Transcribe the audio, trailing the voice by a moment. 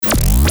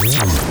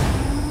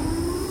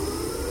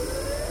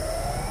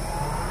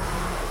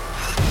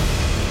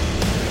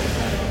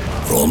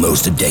For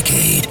almost a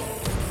decade,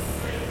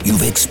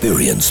 you've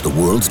experienced the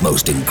world's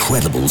most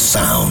incredible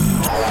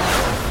sound.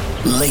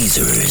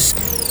 Lasers,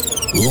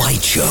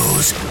 light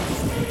shows,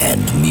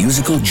 and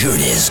musical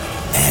journeys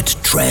at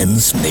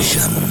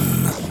Transmission.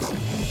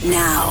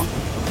 Now,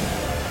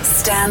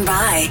 stand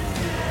by.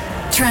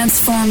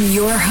 Transform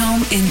your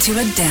home into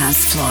a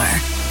dance floor.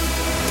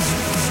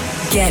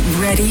 Get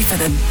ready for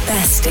the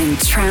best in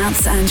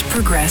trance and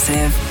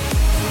progressive.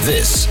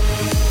 This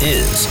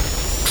is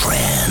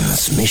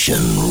Transmission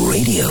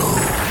Radio.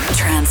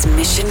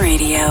 Transmission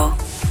Radio.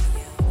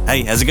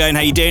 Hey, how's it going?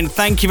 How you doing?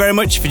 Thank you very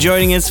much for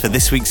joining us for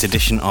this week's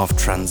edition of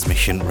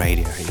Transmission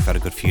Radio. You've had a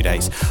good few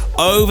days.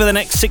 Over the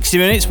next 60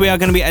 minutes, we are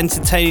going to be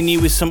entertaining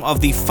you with some of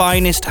the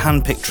finest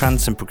hand-picked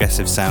trance and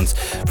progressive sounds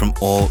from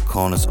all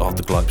corners of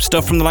the globe.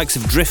 Stuff from the likes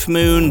of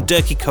Driftmoon,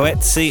 Dirkie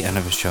Coetzee, I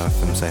never sure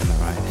if I'm saying that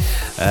right,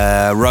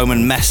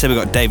 Roman Messer, we've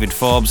got David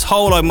Forbes,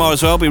 whole lot more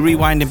as well. We'll be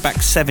rewinding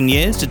back 7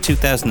 years to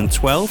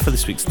 2012 for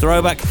this week's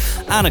throwback,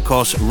 and of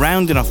course,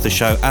 rounding off the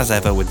show as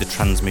ever with the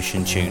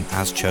Transmission tune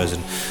as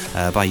chosen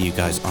by you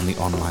guys on the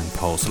online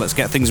poll. So let's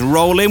get things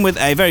rolling with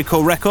a very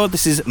cool record.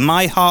 This is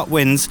My Heart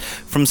Wins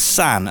from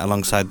San,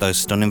 alongside those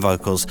stunning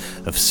vocals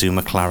of Sue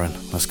McLaren.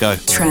 Let's go.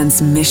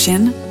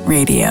 Transmission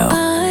Radio.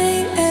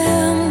 I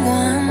am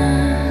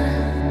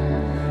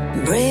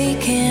one,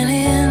 breaking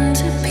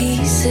into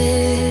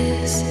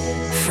pieces,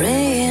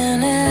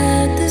 fraying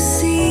at the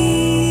seams.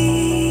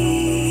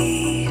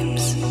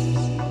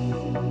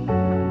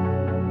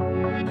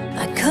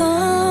 I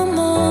come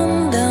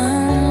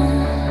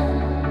undone,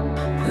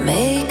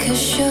 make a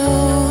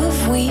show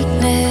of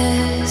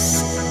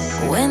weakness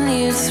when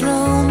you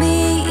throw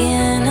me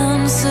in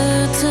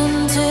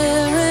uncertain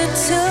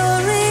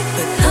territory.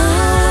 But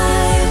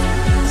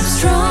I'm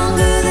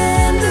stronger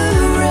than the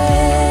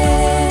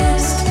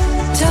rest,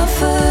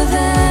 tougher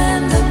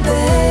than the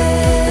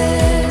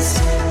best.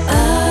 I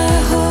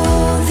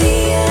hold the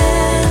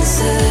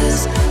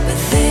answers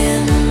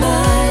within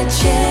my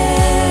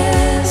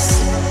chest,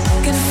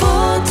 can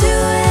fall to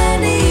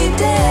any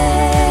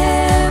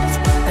depth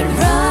and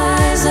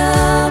rise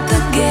up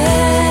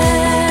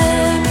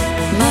again.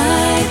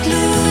 Might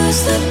lose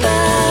the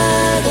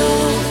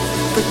battle,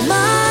 but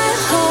my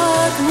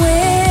heart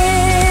wins.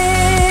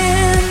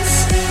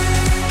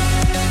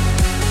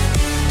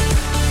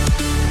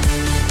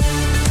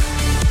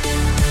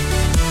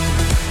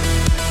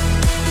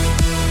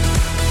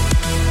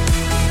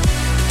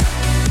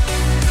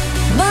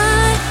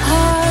 My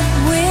heart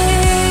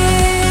wins.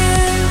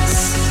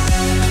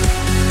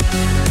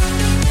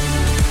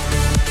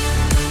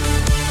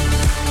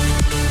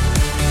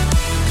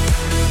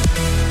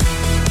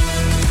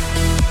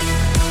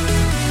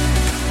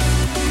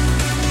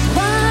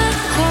 My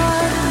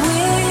heart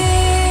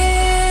wins.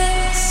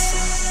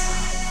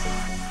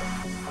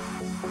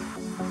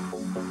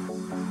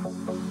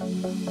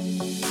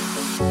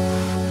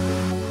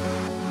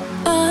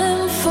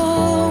 I'm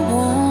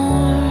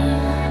forewarned,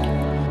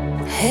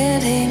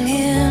 heading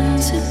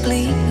into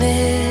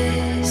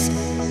bleakness,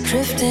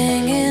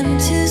 drifting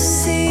into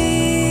seas.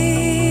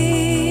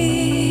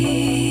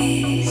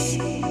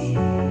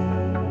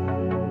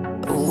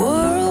 A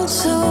world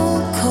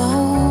so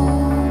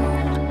cold,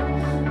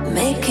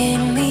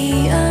 making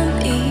me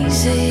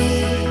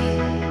uneasy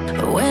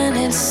when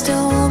it's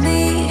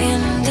stormy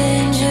in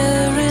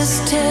dangerous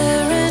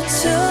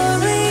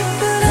territory.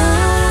 But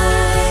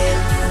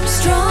I'm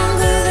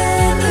stronger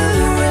than the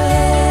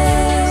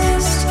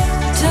rest,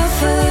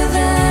 tougher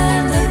than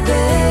the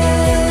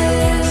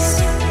best.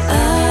 I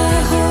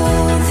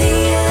hold the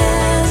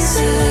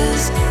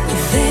answers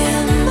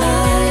within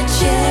my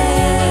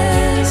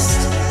chest,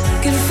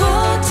 can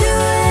fall to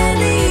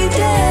any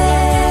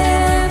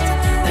depth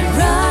and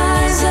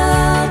rise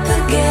up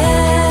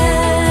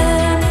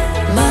again.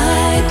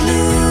 Might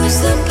lose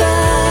the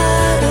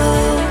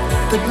battle,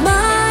 but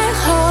my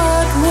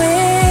heart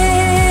wins.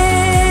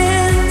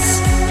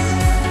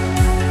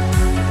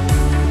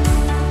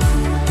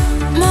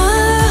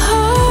 My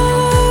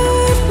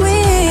heart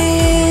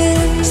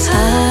wins. I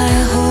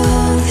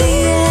hold the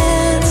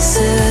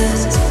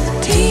answers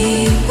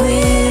deep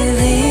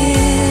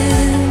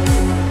within,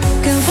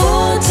 can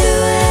fall to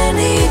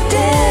any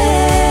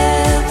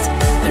depth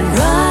and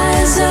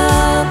rise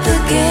up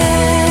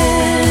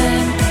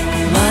again.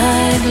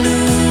 Might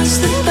lose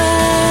the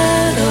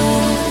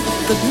battle,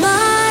 but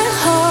my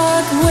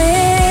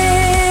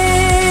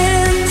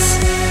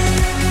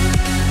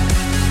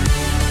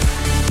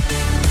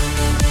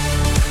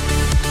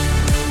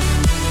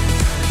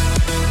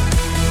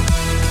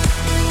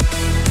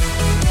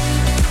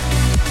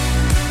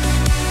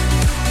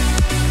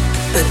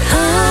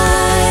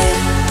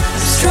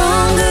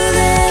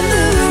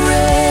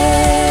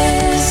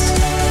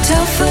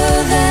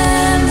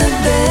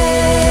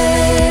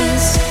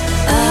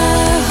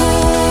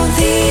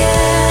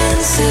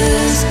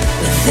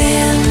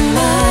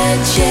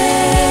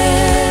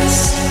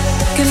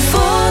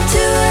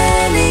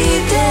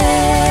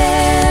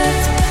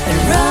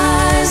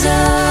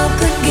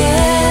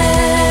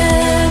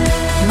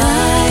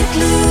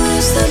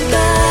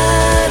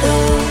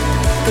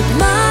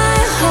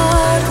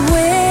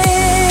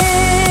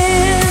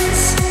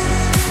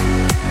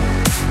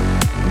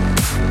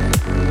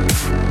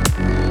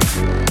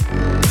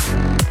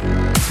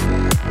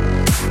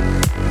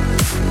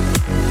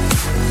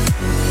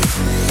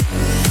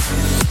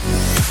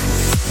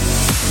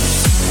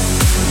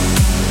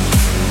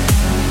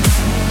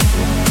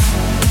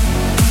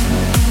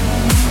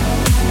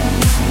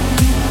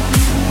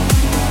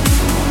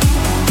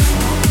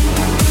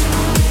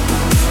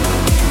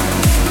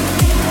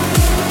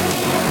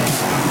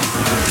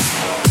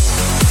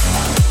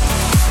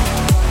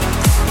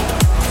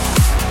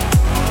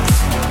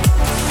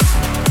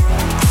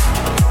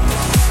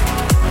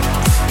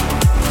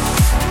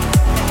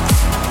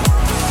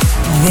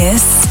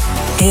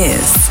This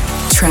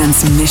is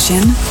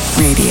Transmission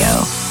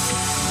Radio.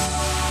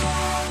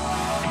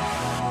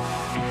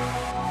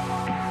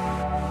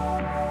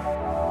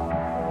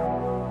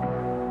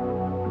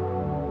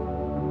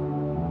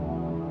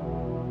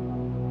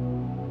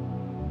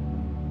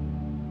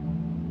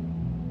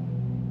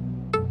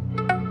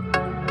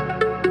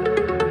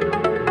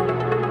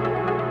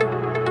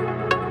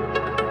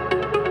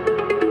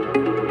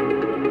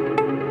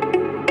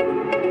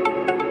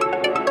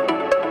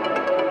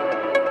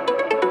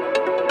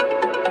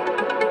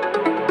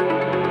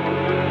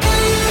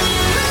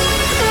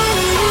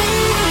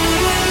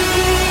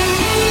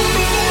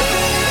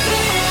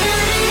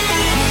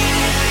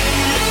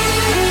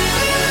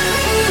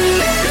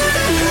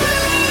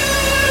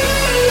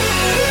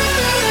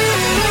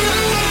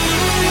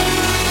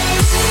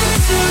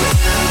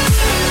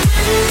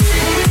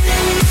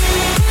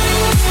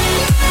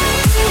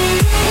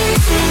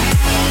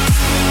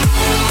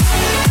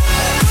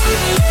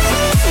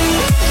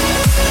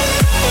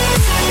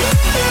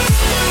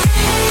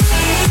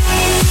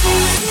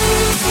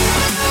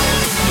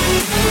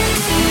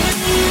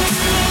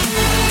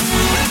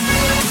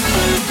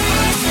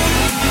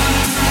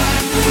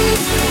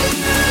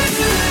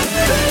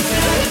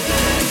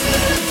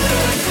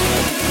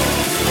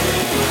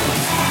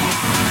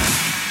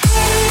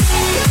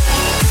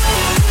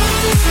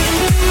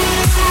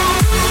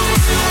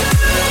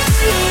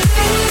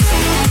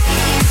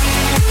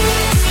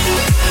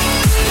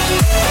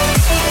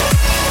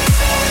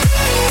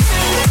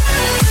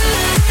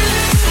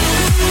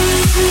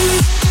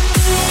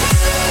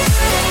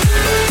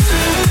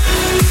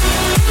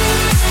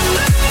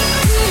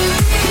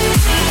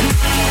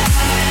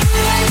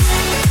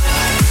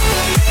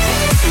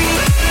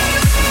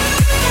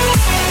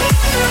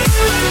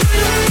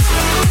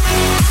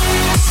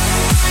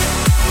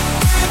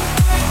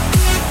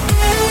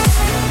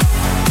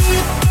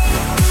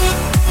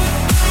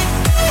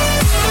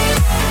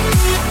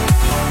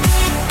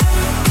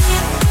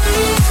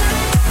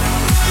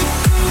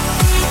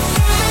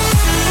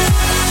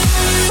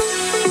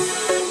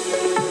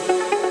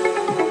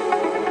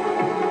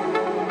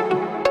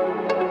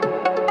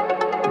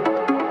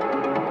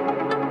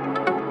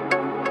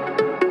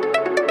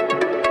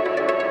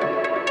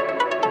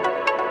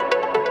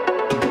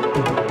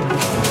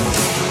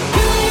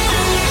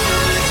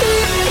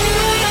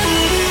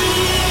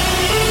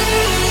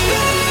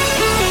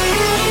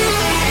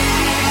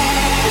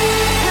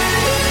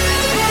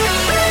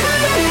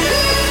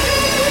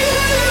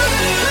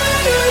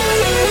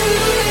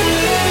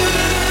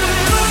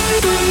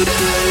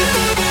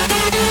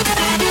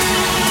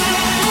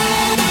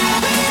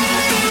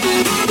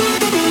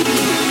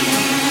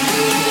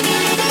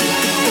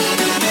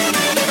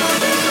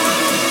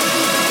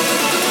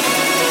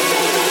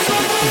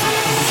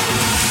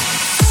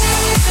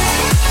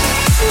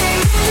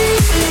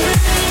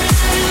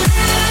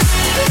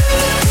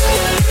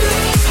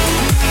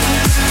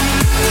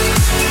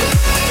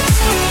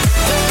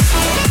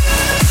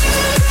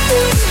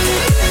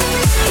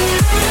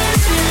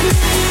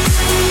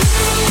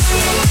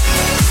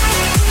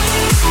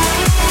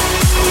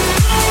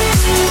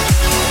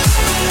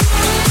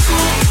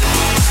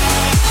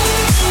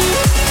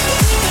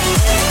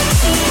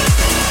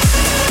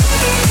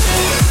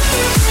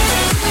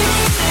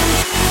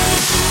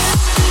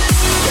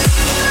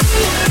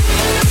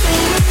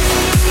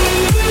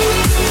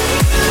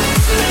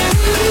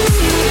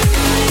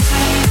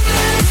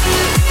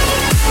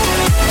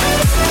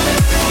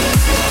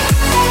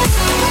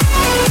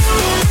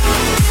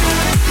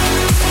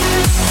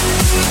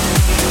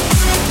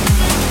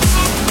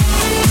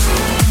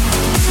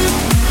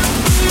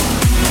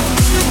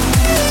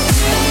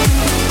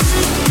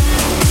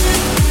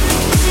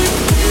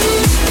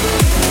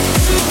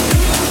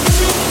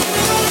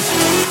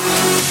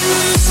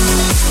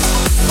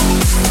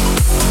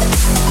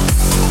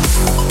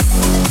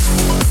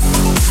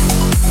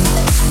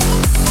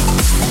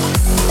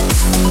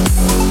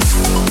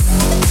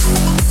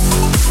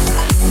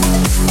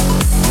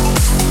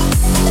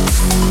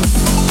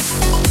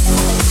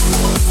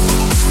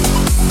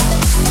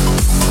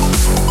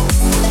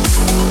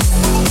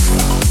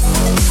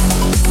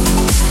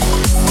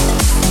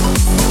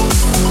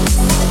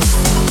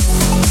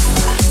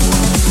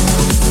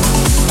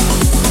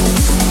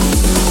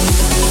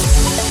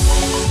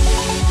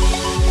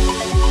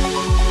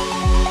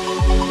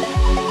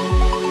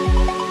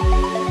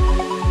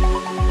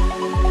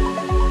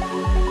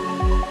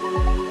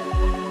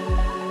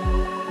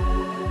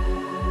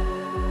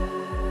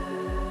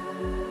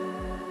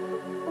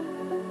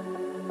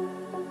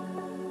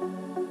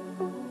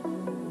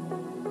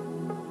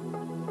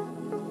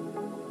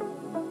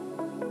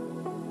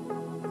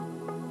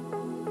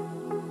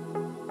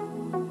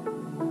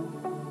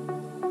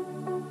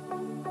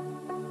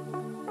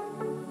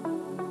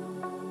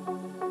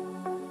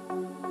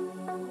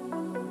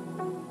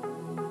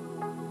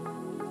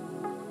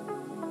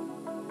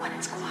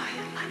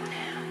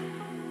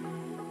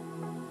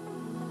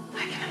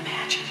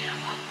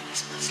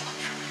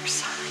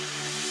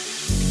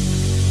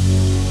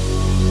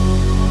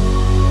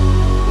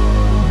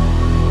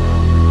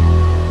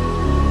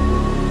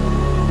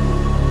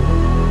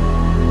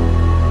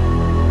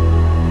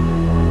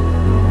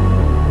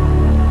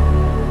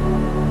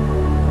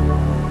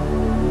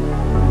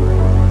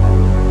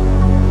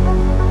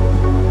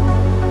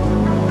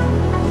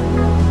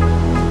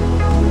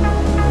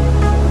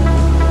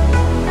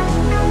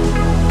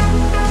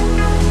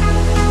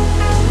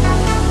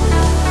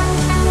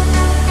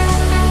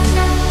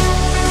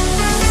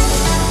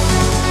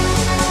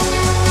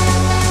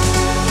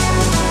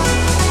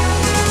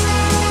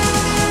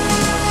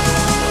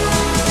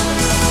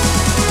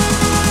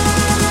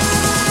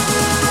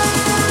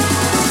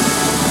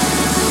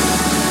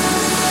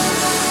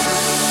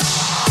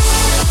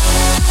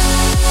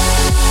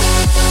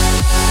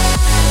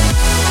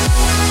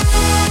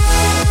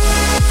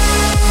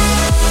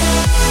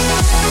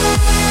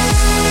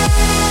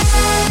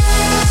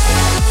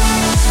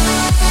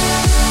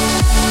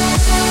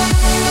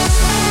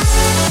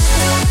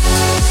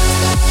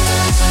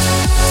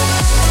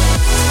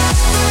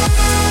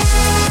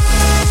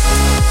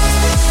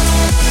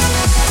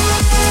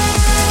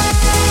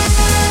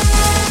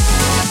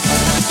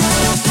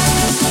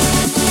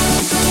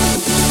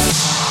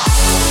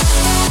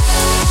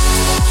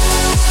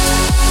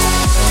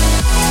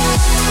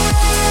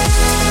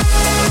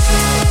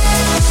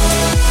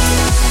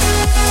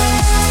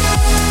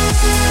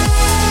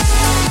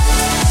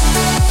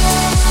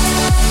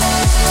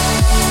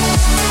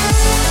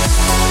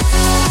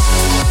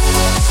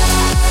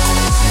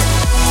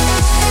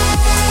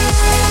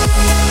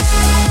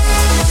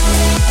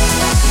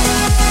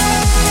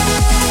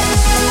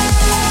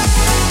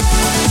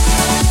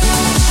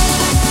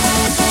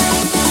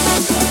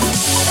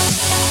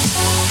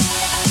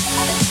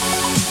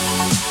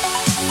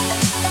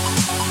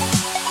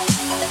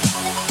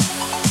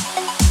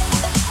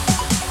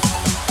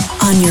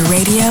 On your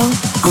radio,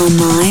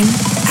 online,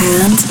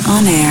 and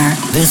on air.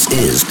 This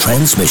is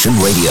Transmission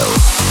Radio.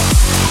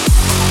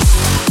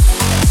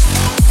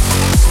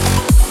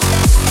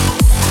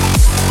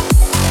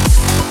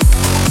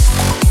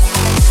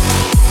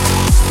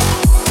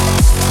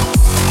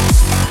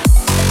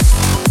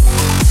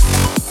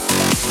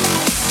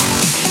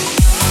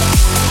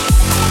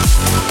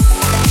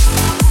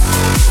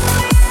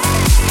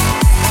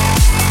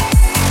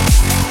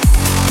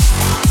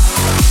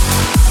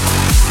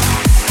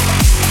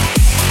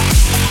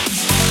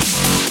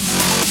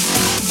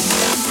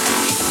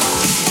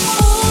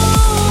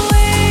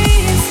 Always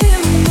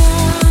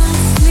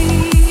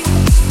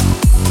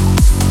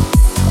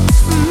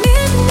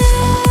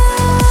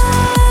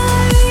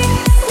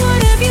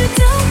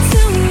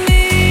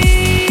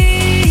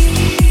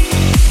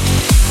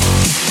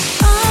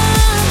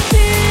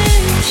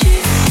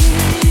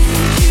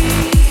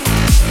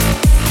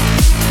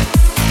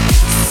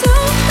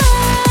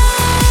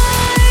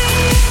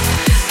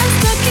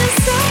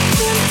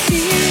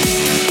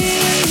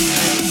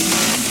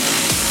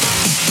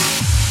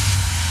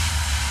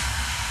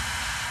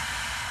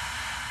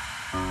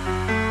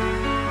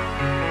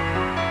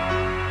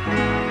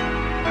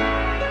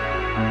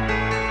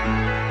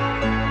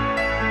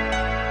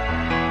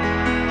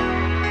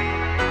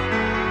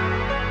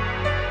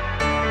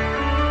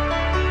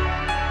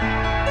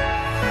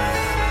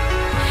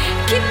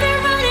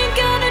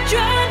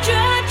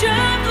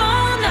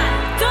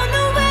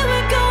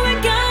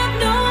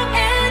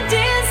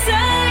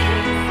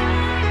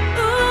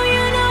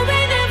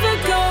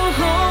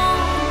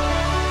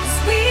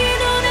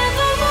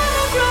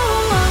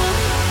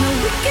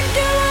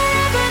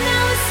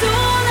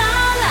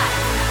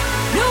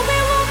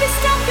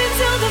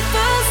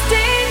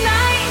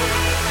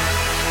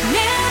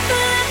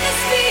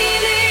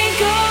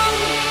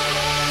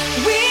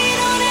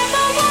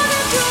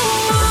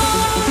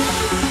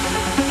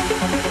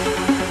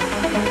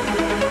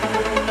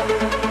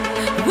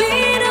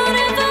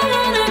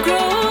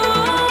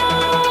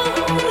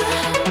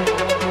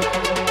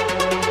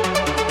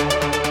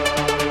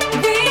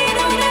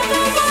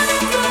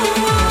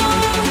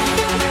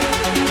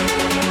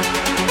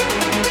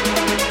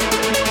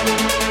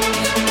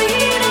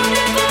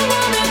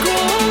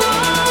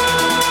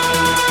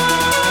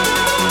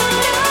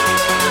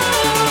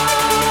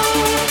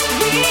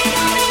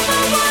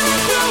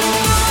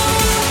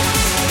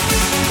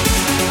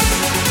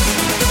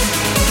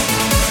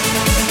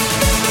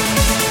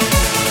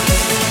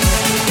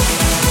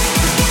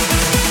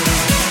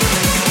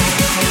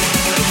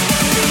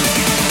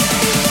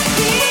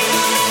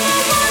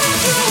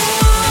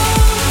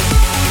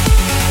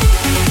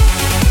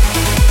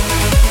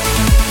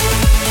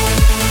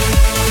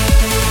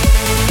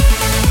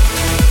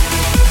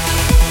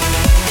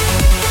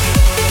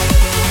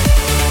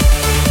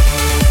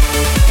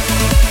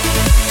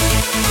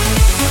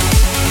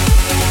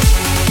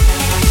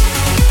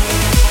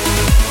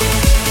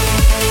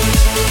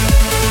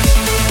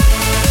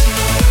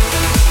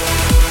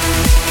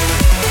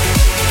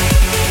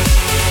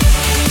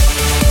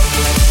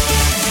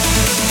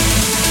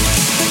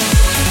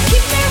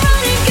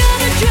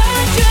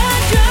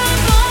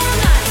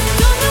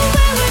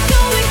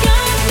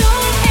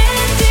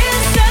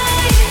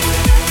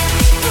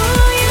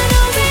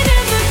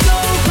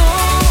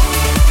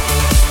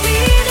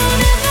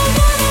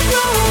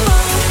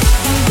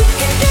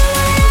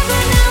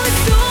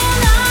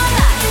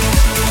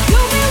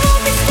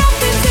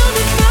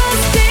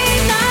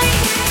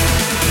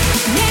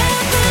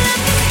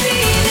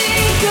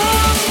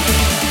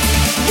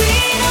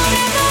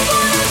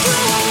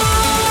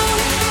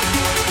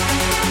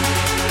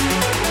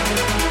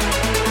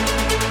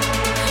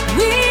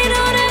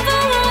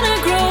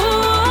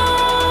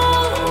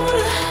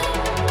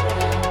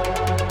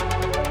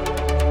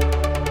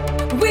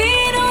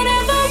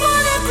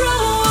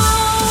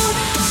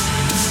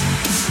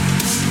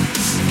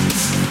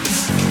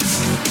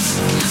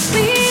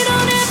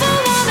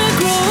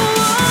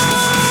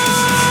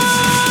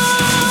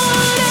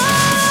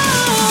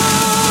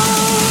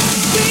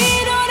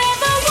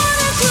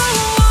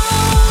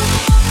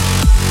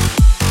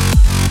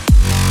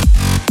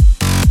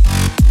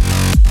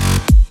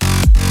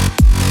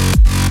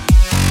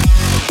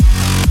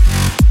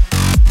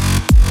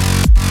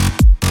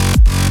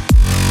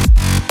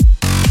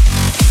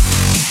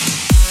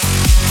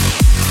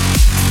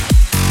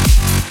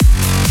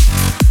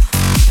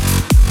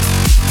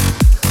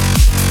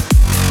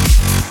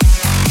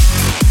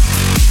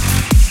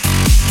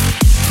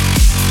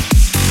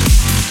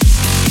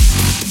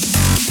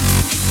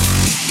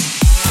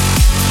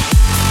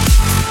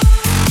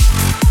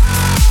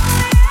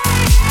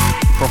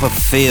proper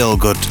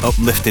feel-good,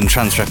 uplifting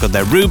trance record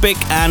there. Rubik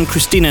and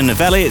Christina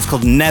Novelli. It's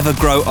called Never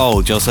Grow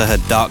Old. You also heard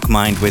Dark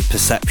Mind with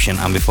Perception,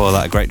 and before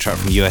that, a great track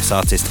from US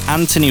artist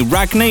Anthony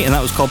Ragney, and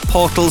that was called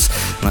Portals,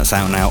 and that's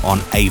out now on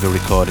Ava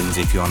Recordings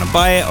if you want to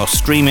buy it or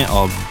stream it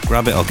or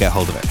grab it or get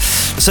hold of it.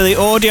 So the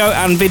audio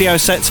and video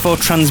sets for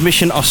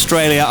Transmission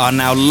Australia are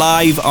now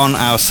live on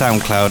our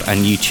SoundCloud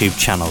and YouTube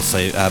channels.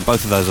 So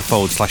both of those are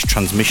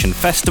 /Transmission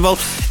Festival.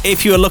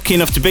 If you were lucky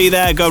enough to be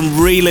there, go and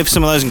relive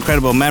some of those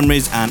incredible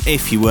memories. And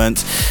if you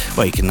weren't,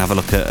 well, you can have a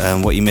look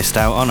at what you missed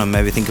out on and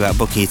maybe think about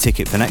booking your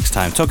ticket for next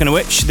time. Talking of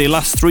which, the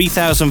last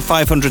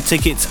 3,500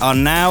 tickets are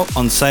now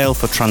on sale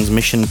for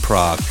Transmission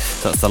Prague.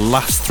 So that's the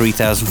last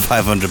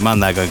 3,500. Man,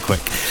 they're going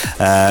quick.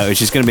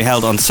 Which is going to be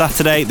held on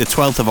Saturday, the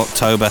 12th of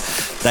October.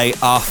 They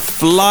are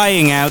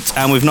flying out,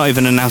 and we've not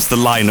even announced the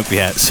lineup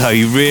yet. So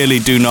you really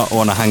do not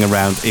want to hang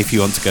around if you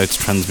want to go to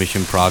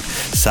Transmission Prague,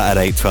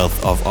 Saturday,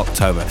 12th of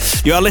October.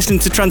 You are listening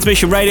to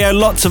Transmission Radio.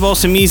 Lots of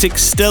awesome music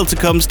still to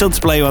come, still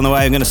to play you on the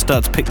way. I'm going to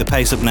start to pick the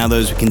pace up now, though,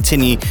 as we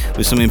continue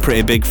with something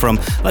pretty big from,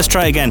 let's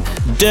try again,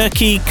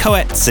 Dirkie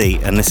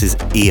Coetzee, and this is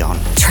Eon.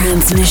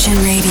 Transmission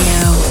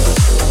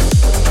Radio.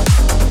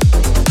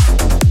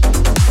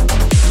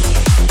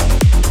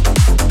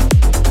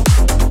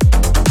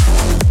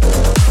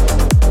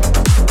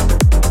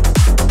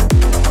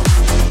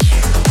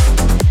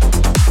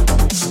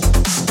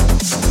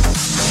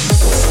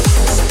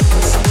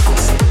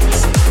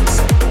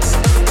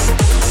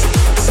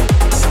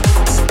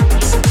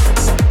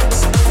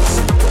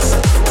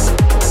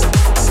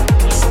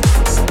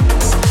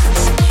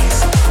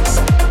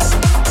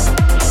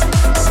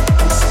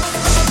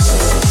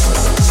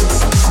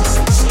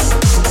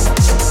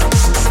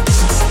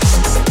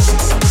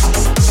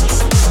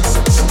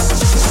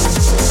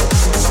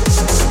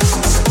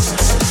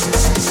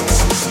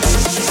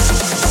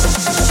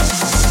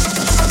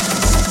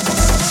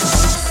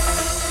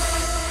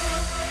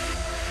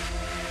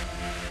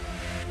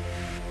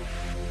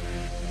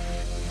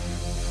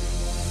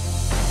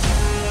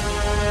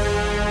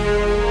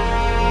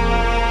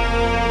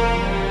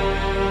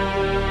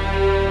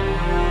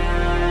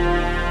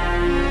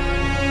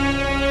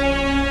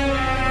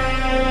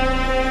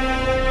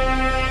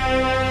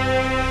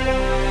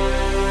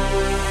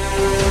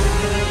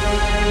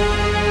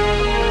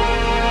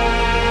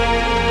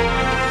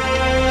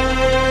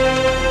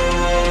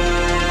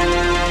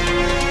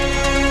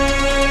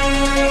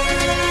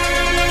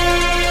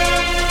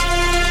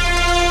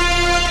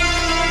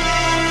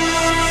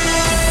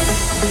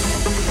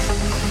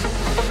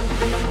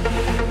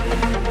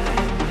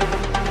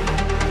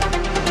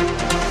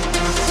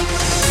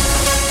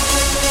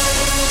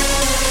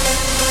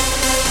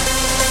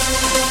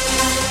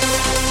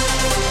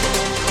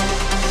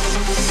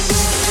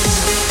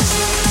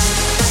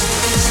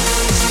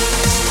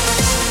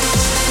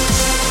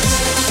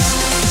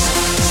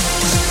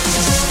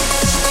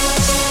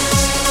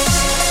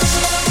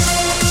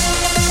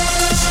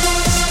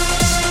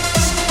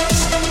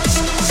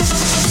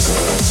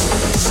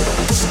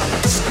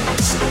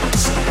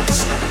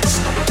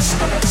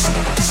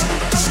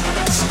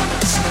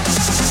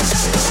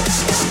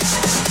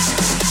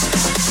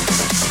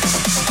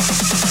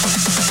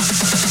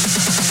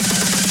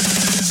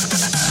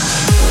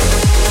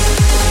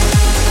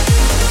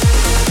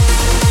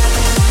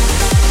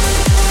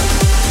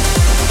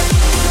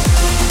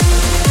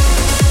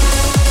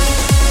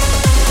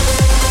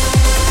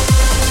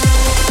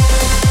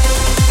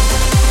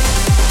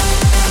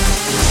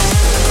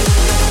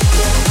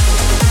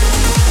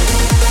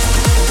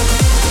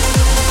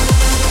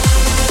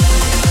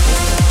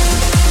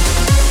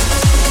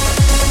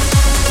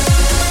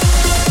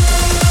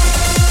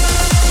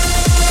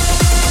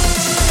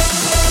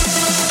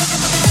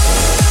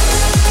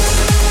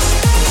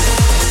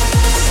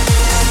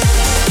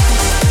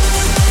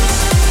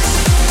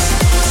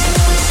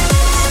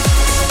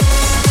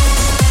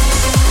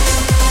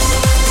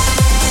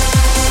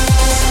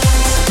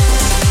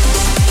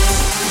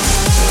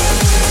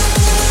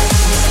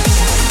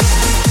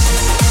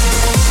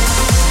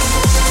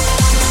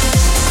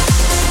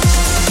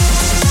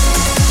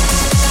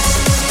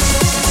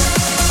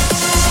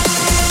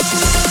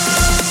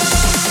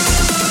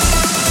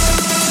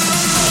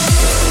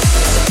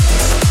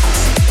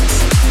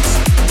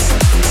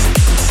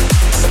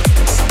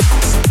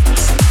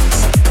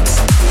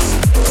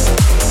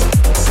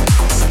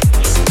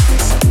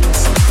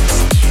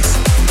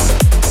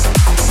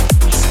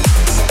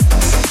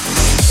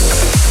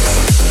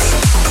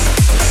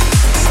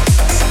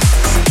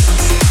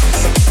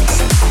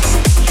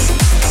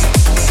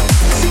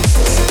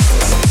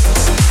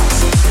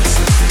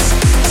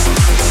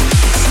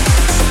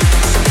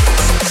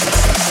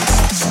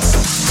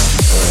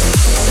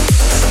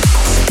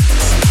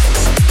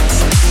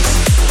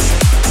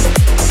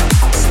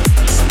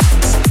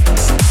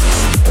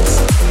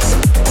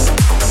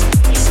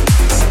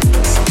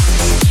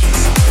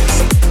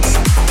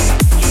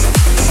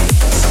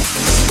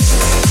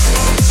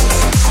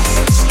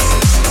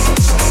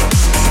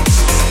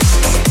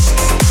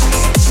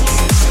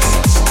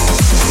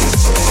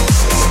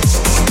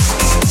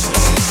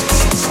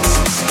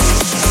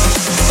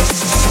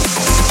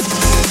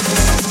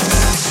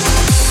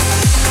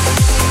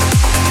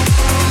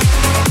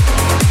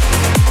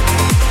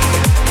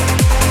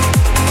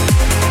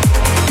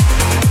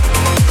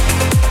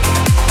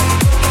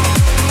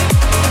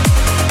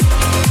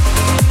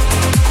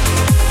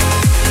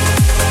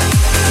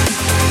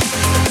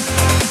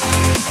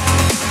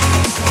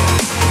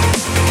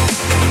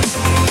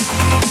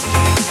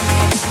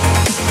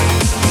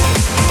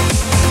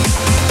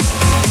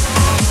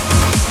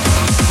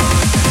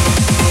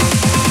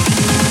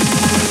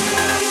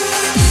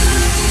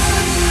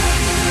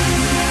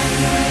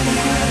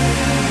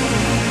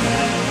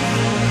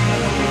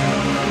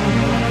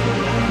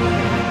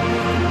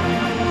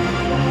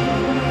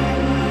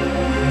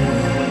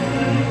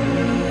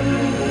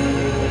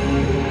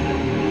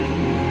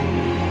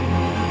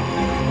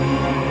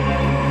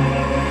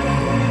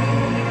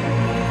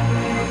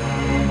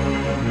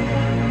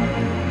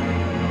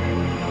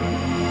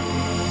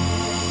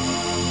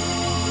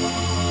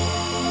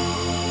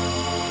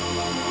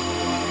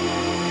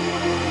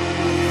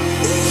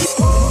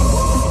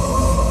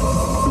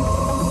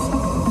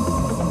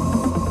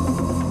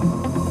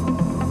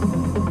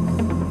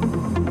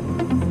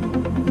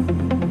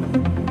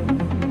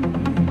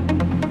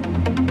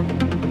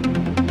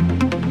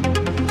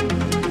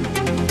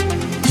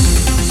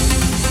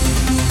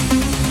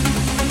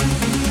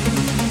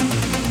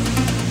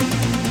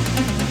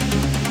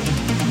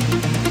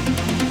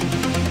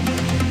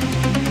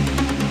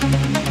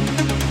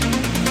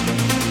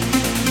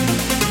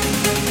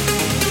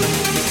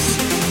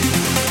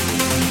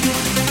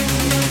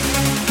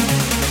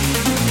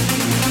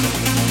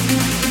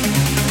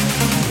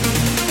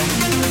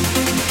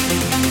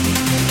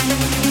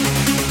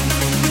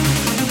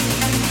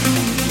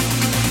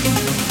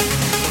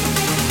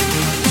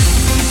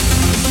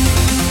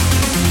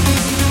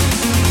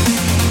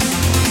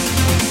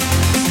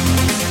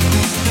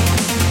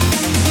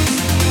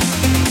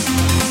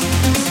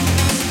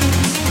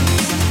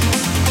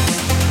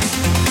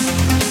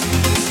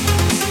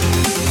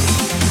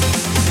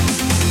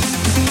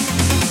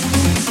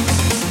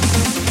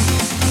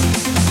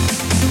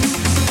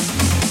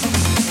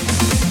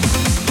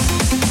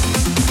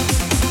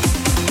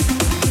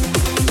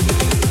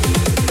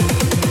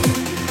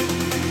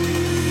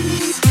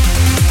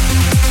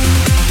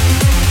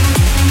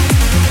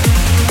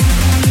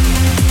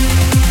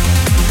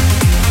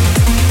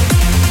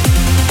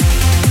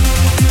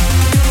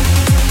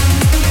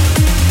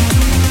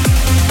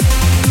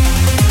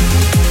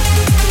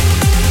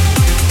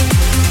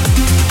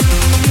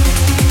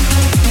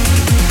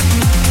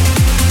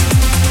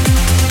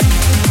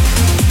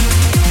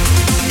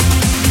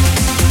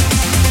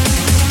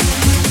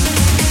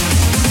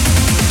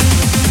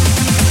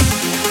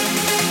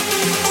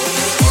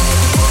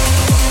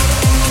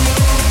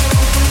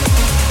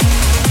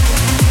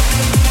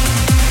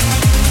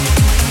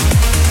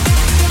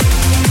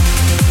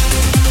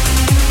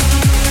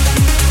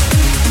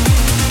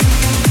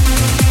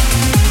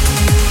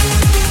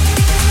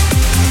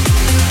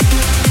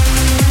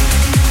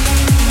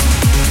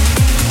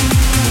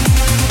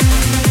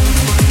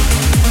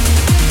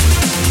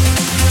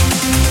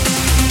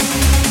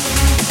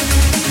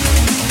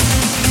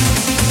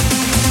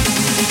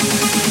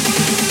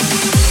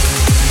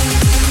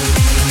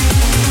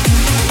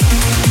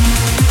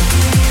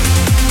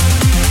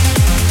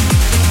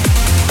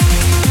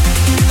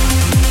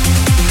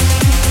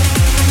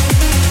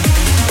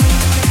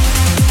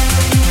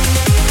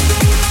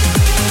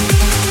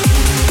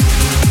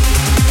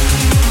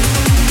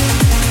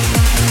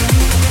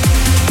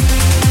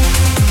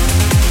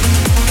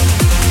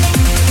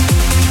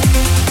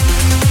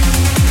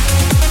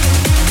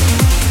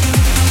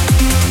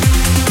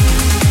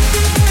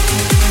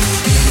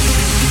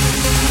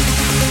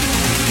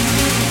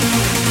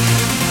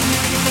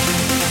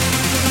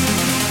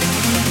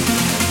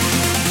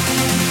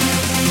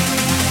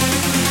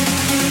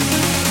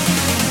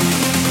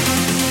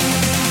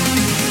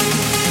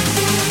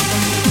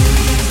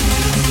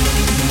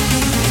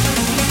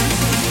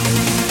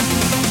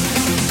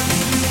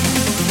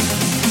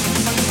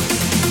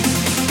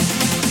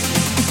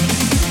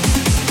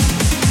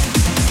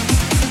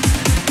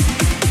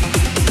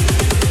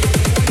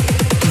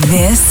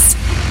 This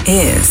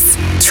is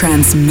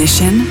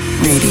Transmission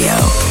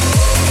Radio.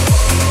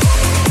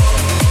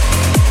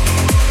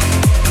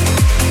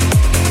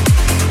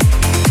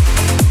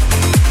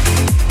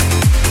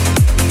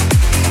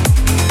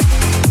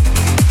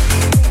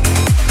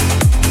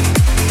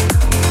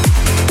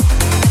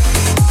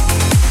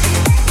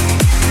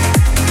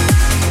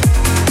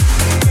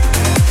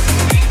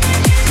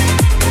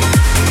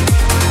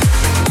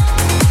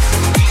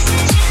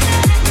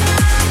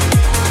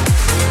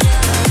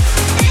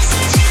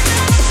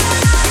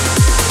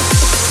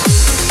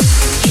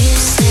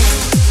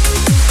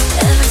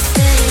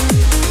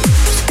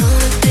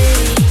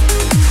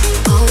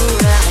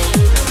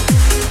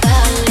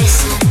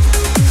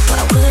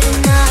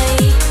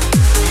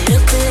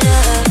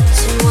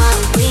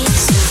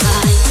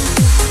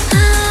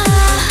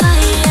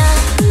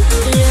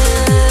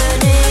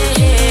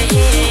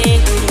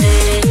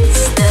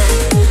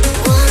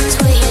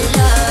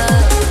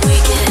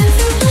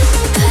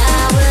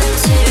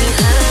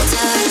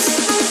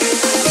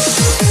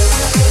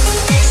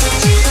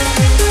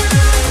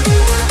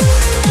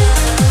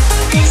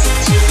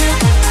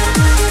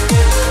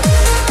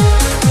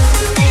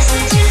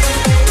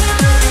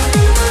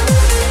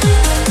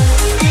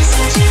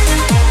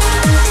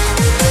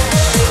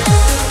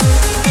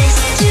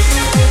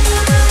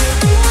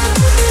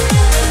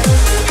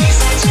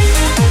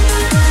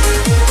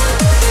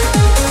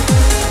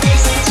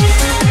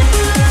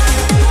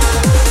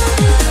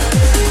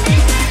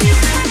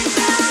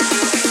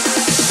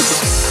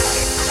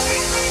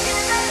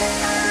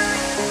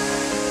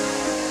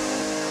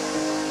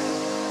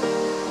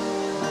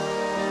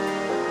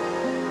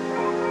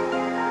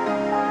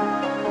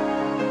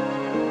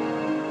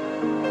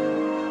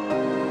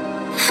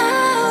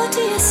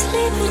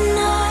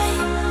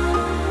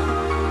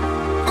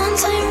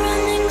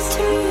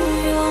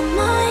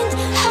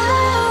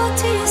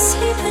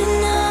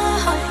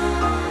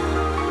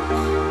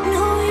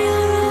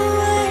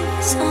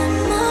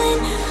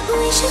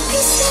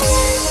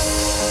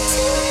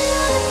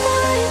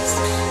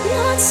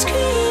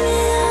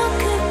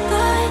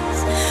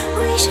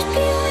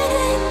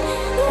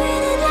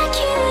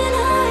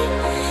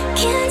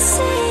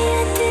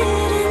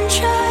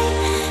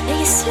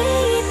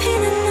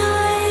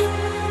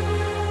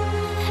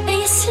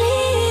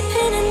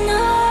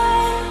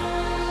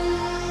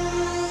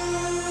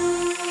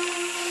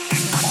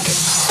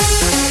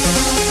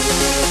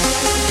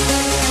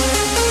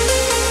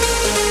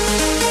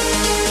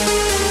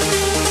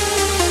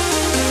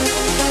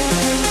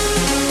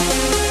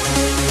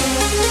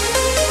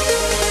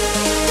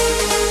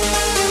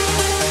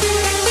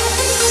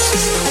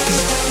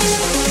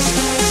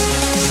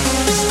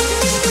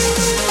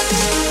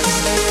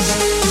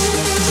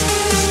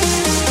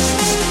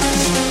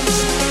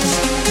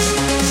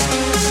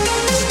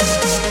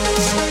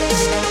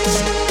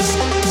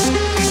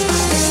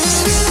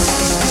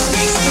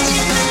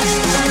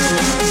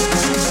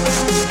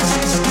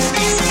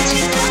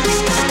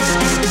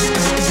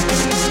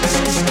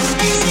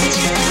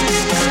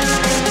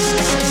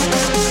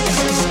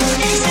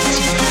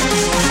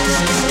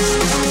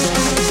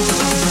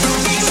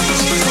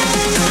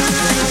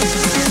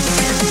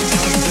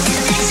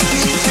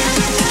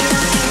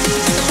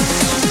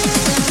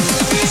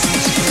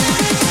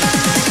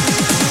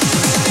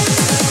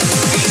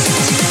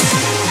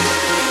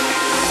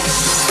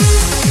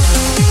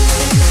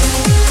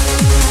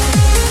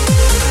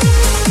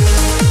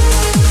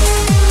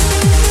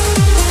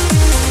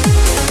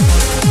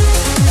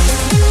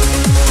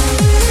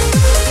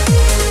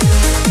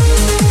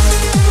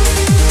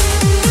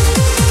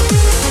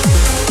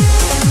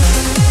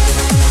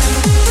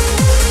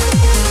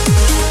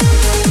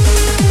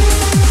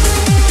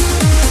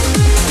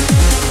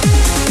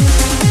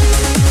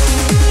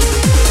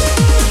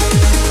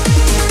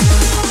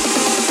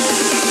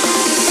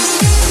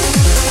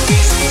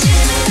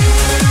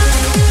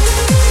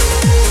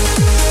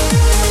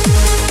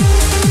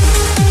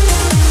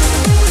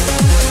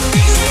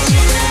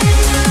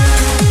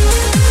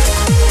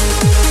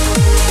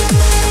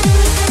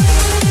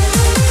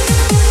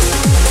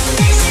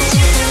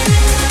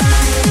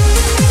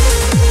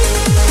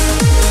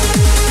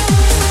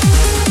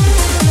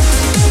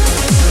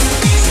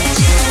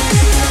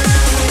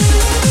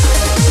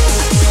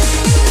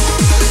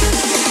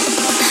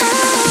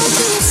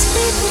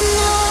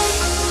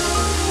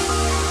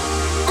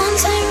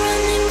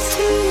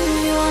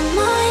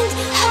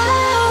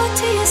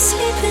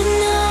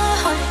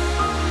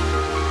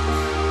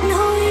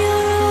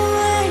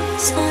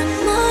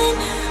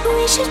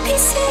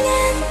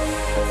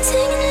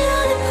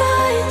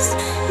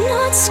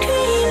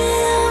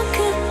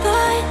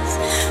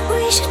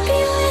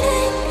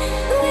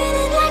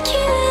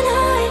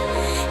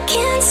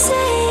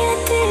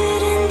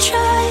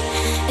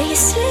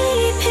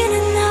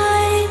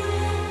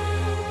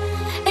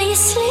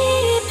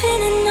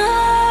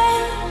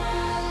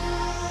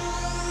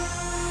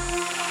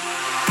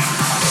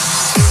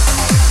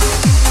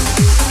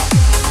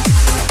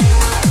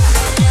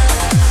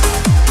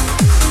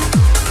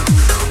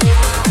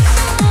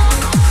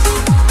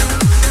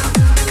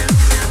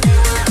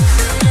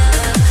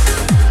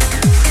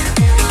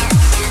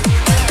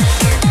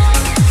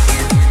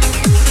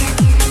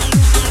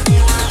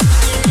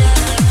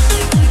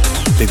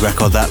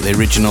 The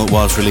original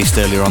was released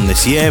earlier on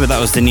this year, but that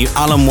was the new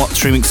Alan Watts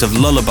remix of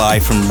Lullaby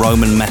from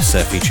Roman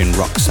Messer featuring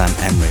Roxanne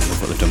Emery.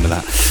 Love what they've done with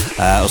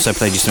that. Also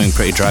played you something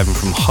pretty driving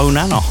from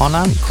Honan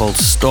called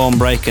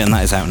Stormbreaker, and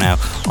that is out now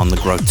on the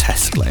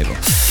Grotesque label.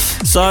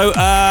 So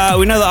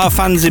we know that our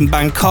fans in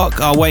Bangkok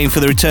are waiting for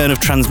the return of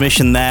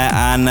Transmission there,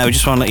 and we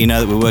just want to let you know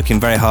that we're working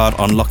very hard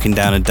on locking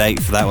down a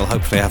date for that. We'll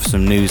hopefully have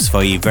some news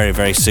for you very,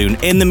 very soon.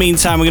 In the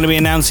meantime, we're going to be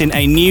announcing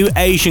a new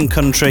Asian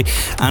country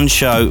and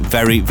show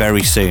very,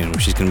 very soon,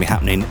 which is going to be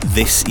happening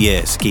this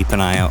year. So keep an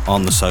eye out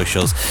on the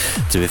socials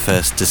to be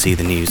first to see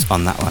the news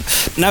on that one.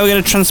 Now we're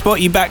going to transport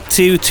you back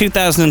to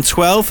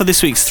 2012 for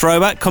this week's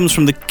throwback. Comes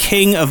from the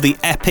king of the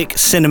epic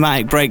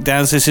cinematic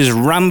breakdowns. This is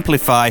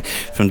Ramplify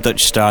from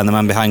Dutch Star and the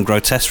man behind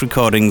Grotesque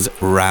Recordings,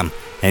 Ram.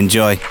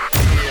 Enjoy.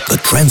 The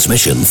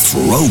Transmission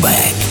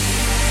Throwback.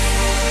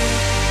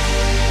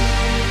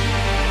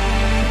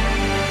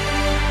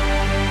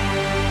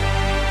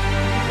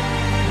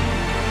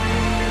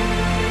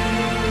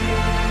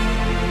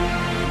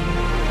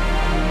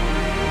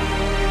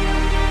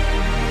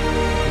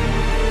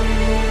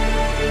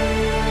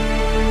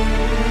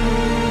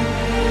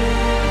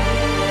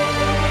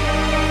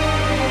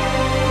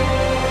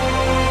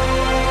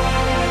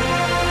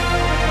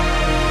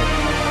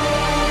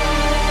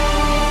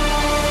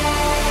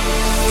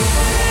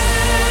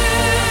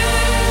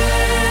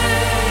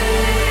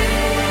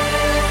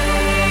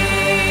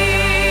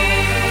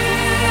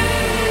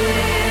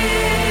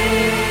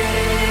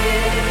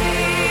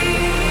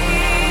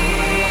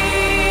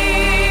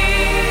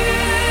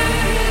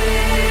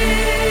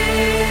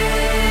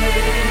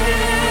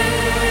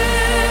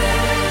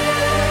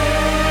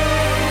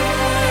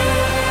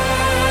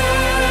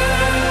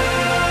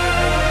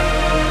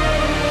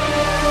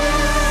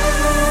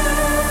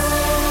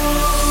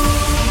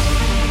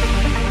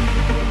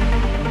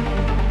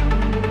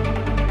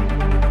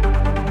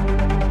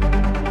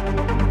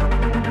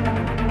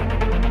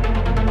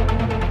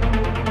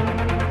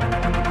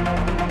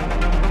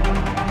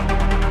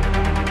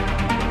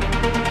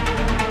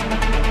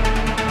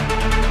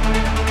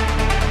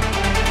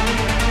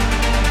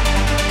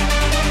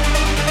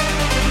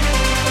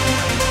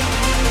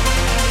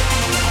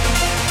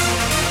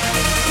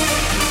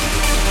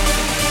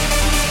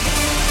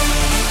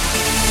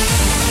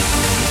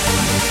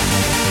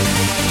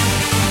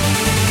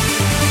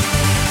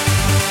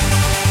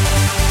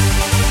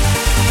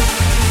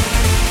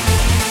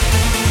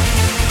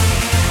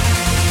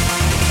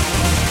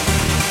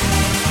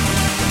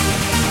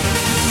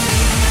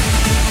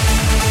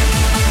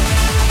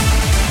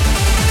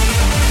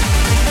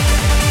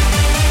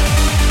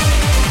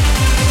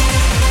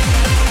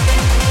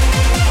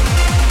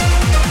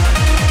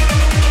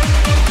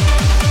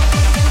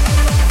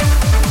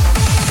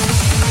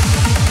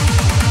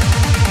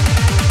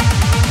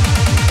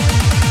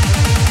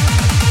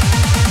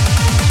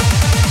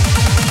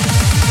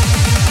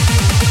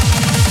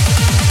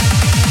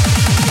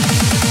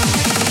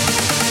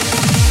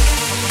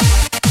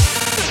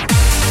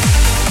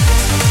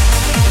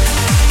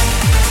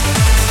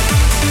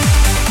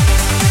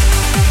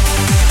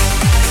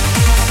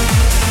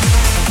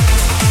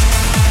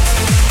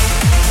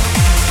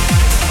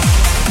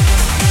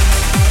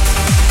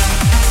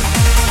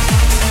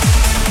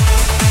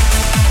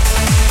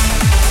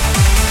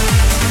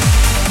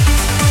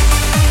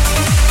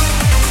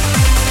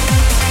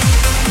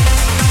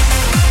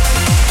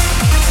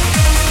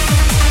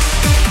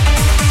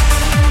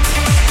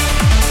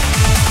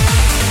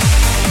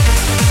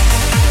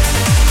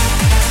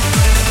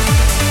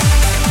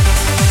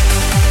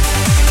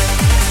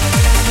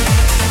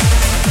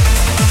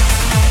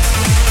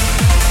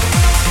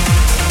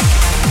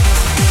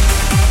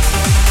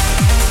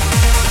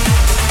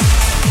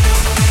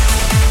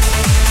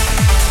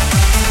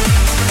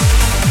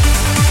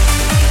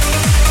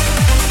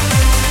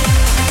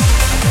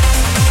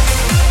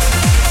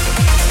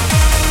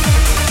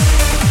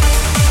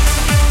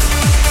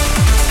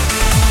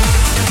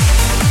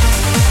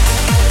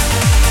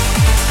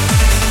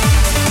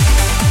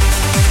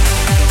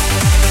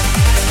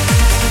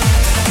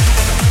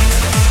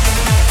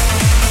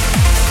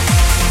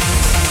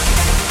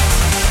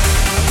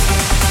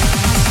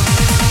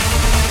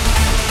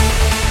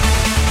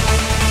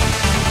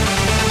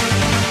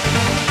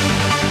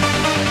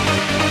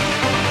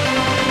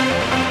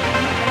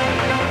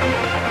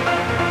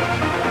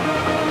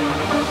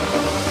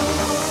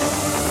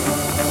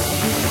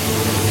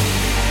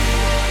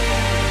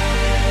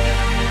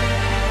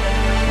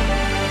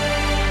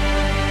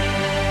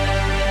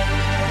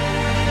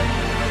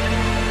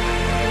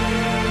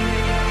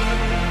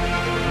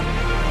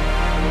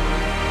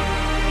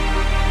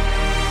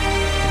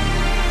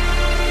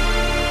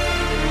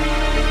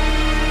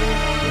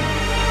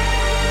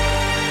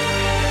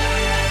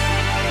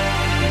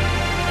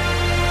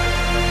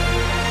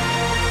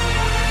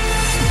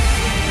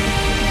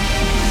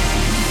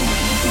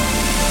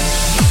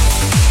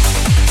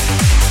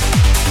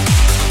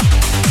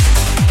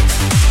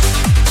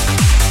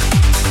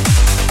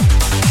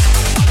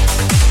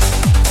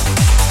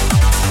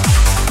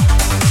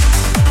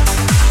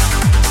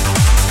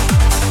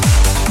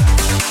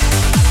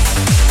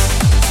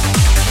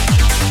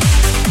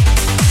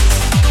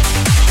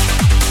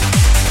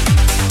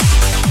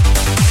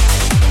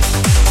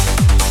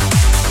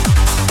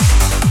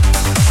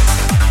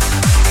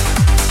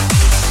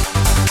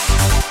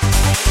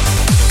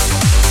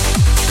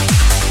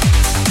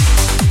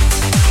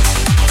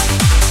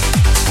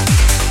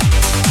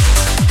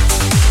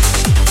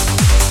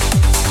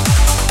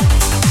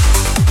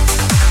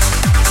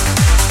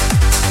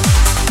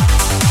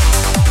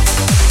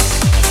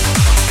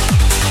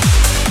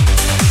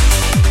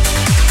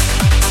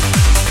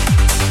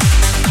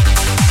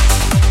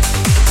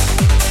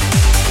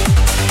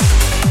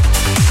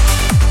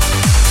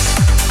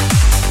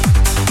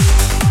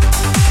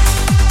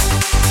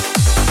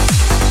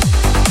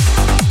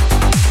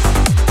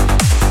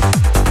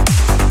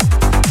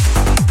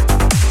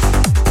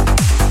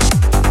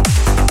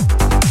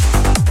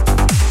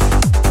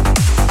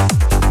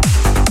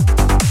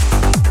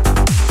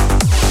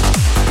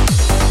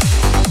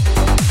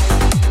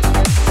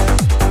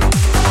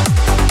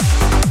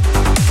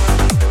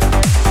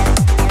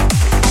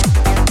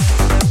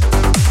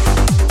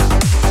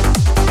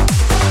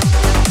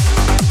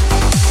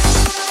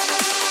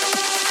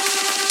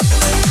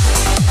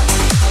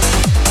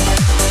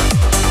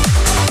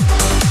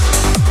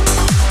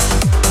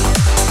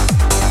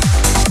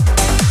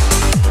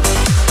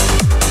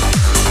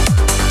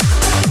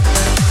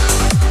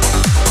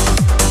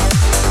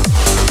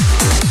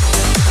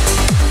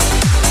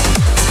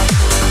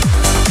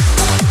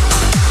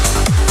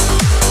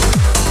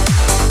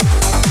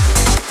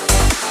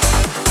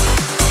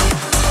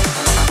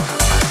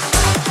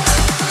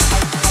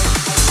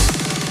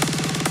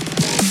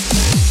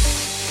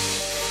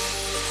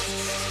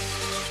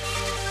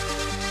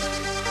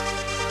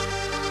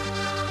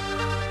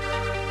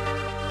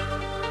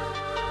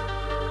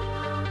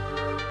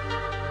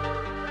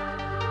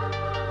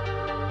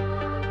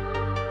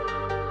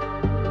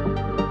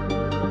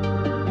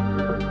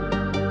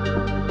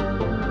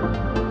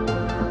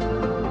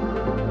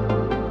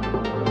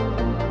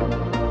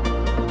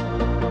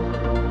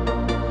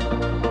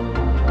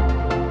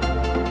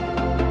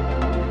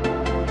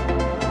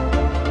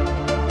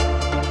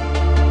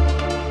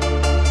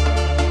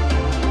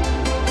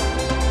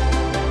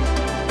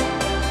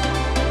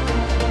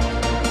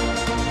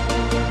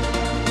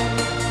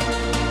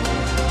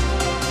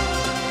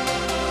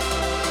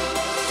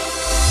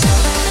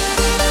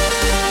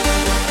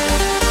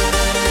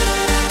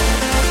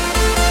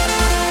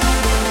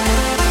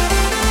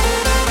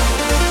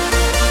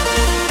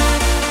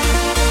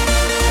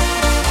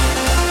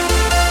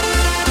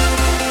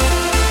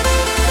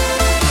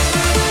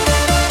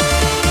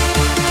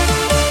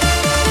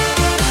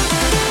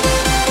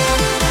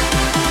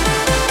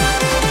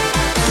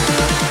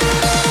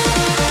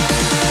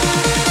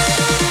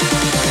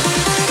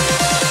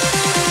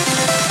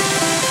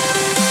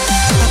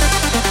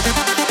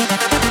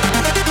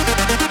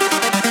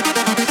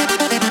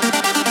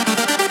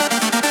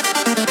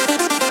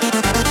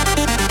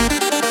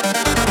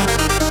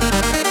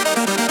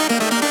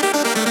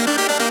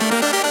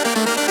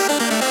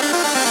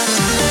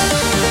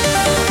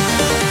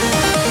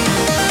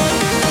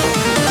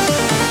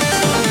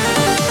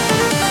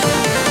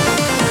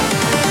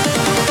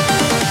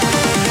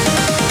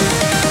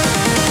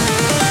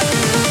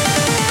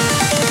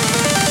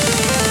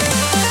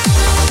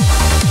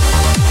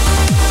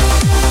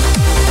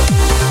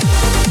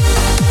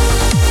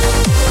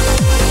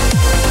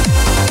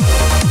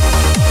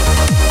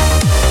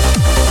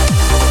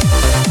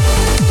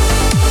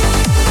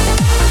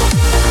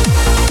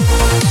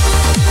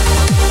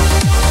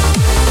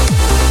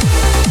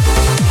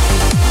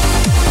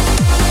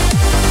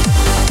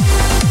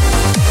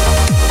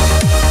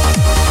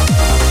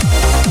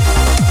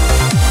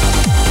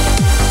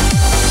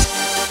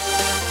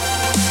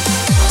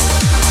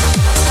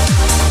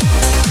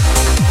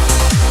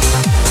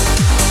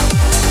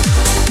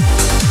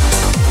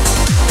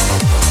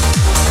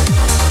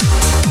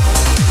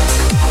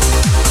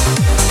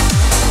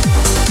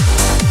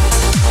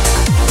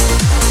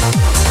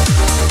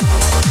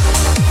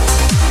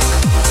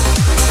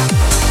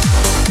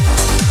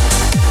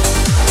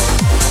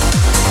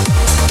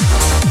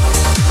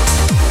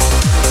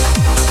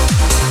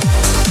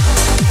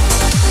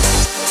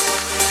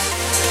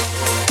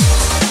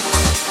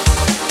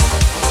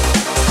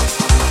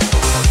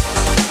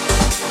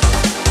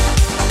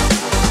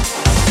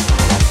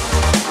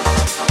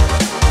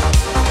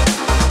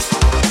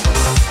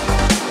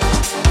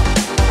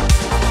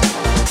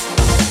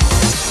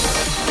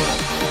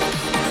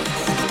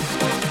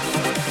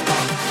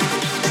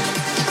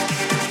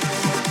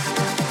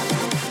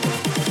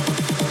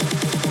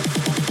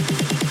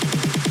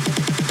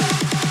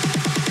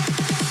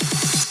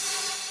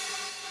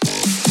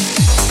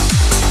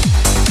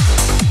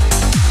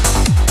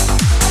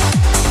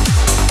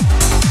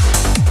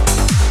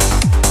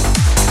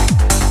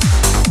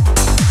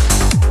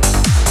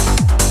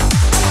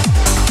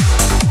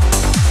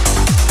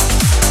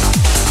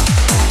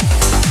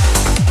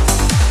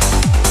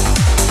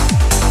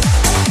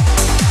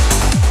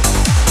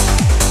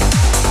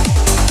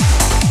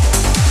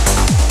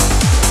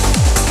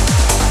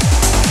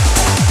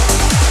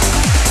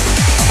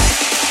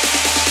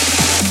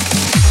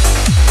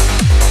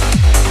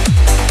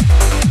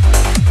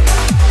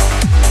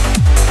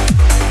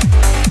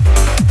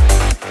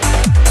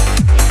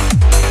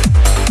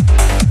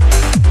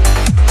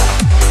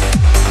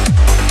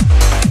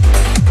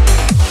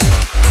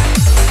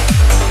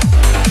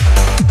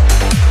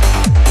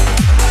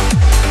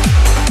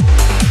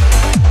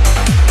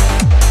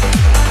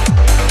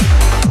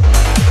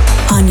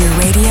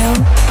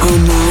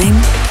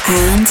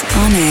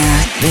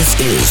 This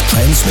is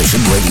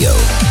Transmission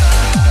Radio.